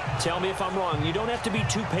 So tell me if I'm wrong. You don't have to be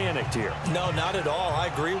too panicked here. No, not at all. I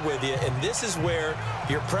agree with you. And this is where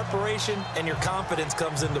your preparation and your confidence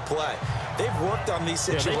comes into play. They've worked on these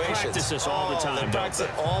situations. Yeah, they practice this all the time. They practice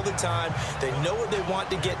it all the time. They know what they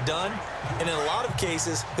want to get done. And in a lot of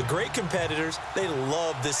cases, the great competitors, they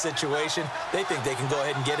love this situation. They think they can go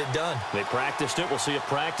ahead and get it done. They practiced it. We'll see if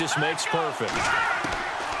practice makes perfect.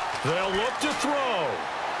 They'll look to throw.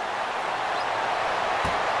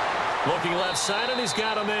 Looking left side, and he's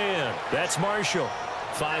got a man. That's Marshall.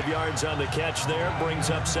 5 yards on the catch there. Brings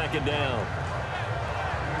up second down.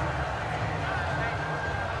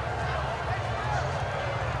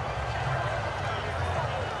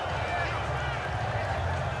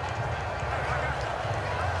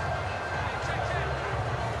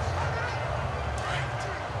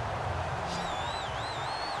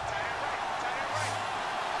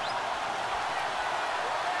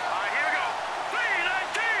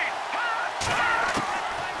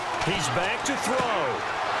 He's back to throw.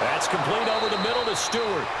 That's complete over the middle to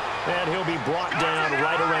Stewart. And he'll be brought down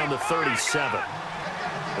right around the 37.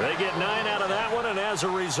 They get 9 out of that one, and as a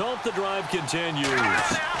result, the drive continues.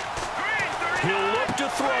 He'll look to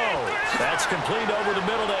throw. That's complete over the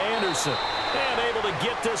middle to Anderson. And able to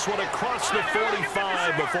get this one across the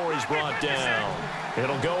 45 before he's brought down.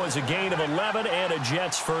 It'll go as a gain of 11 and a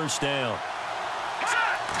Jets first down.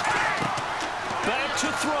 Back to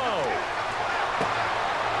throw.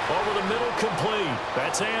 Over the middle, complete.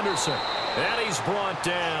 That's Anderson. And he's brought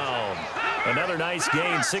down. Another nice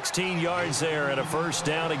gain, 16 yards there and a first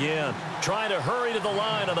down again. Trying to hurry to the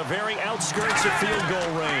line on the very outskirts of field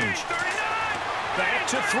goal range. Back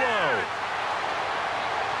to throw.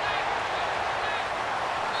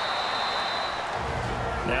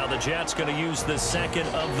 Now the Jets going to use the second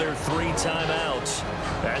of their 3 timeouts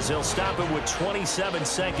as they'll stop it with 27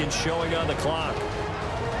 seconds showing on the clock.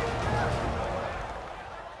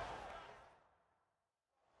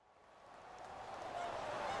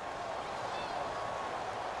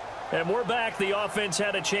 And we're back. The offense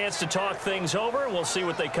had a chance to talk things over. We'll see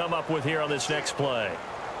what they come up with here on this next play.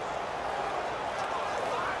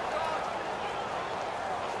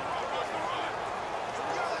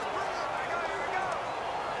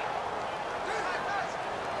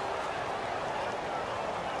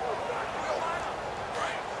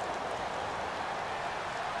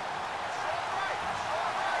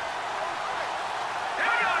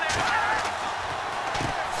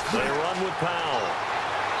 They run with Powell.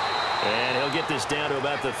 And he'll get this down to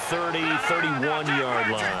about the 30, 31-yard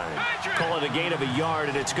line. Call it a gain of a yard,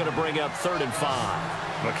 and it's going to bring up 3rd and 5.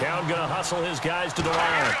 McCown going to hustle his guys to the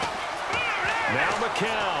line. Now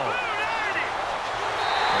McCown.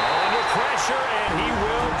 Under pressure, and he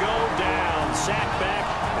will go down. Sacked back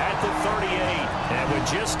at the 38. And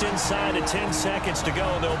with just inside of 10 seconds to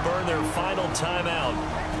go, they'll burn their final timeout.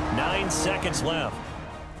 9 seconds left.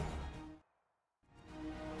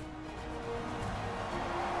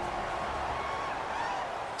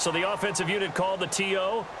 So the offensive unit called the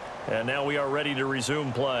TO, and now we are ready to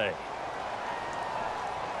resume play.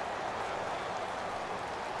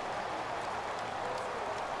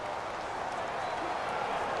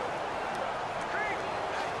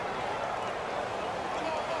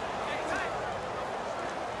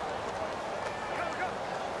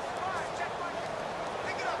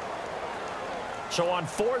 So on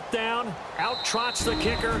 4th down, out trots the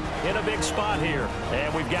kicker in a big spot here.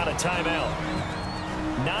 And we've got a timeout.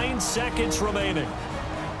 9 seconds remaining.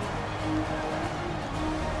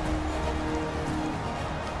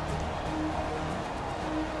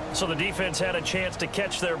 So the defense had a chance to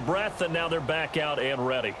catch their breath, and now they're back out and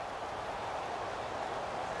ready.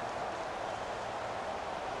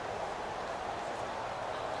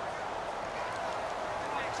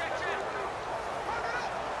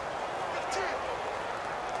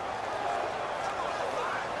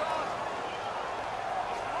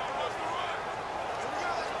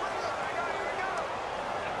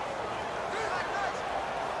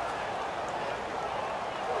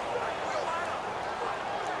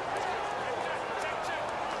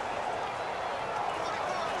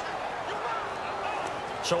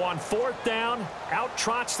 So on 4th down, out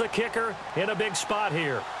trots the kicker in a big spot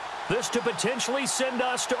here. This to potentially send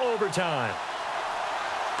us to overtime.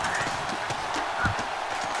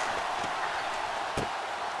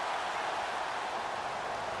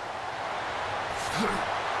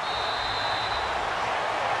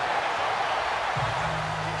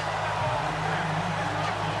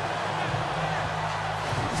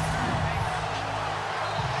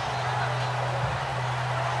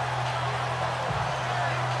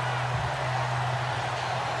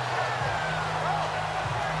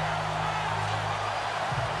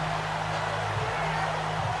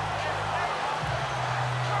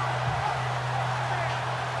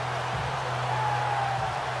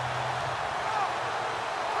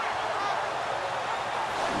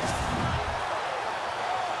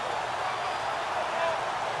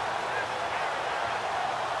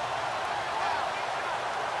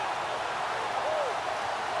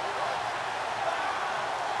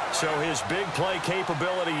 So his big play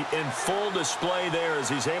capability in full display there as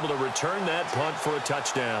he's able to return that punt for a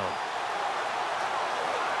touchdown.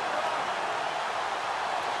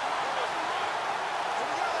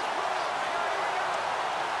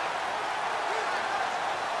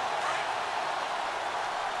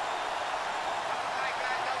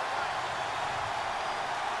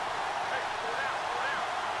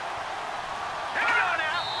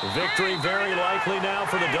 Victory very likely now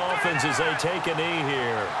for the Dolphins as they take a knee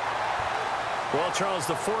here. Well, Charles,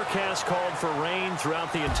 the forecast called for rain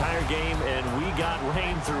throughout the entire game, and we got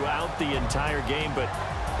rain throughout the entire game, but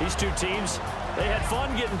These two teams, they had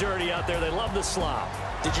fun getting dirty out there. They love the slop.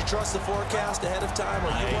 Did you trust the forecast ahead of time? Are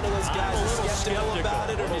you one of those guys that's skeptical about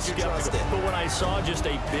it, or did you trust it? But when I saw just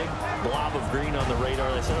a big blob of green on the radar,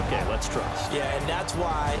 I said, okay, let's trust. Yeah, and that's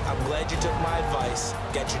why I'm glad you took my advice.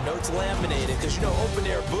 Get your notes laminated, because, you know, open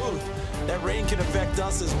air booth, that rain can affect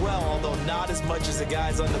us as well, although not as much as the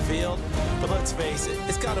guys on the field. But let's face it,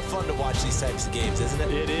 it's kind of fun to watch these types of games, isn't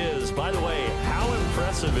it? It is. By the way, how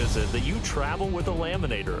impressive is it that you travel with a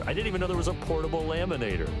laminator? I didn't even know there was a portable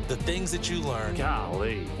laminator. The things that you learn.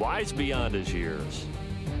 Golly, wise beyond his years.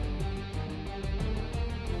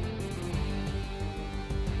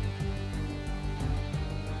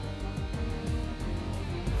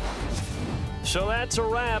 So that's a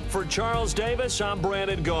wrap for Charles Davis. I'm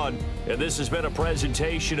Brandon Gaudin, and this has been a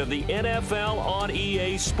presentation of the NFL on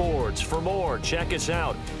EA Sports. For more, check us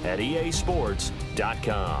out at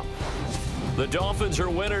easports.com. The Dolphins are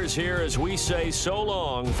winners here as we say so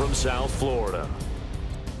long from South Florida.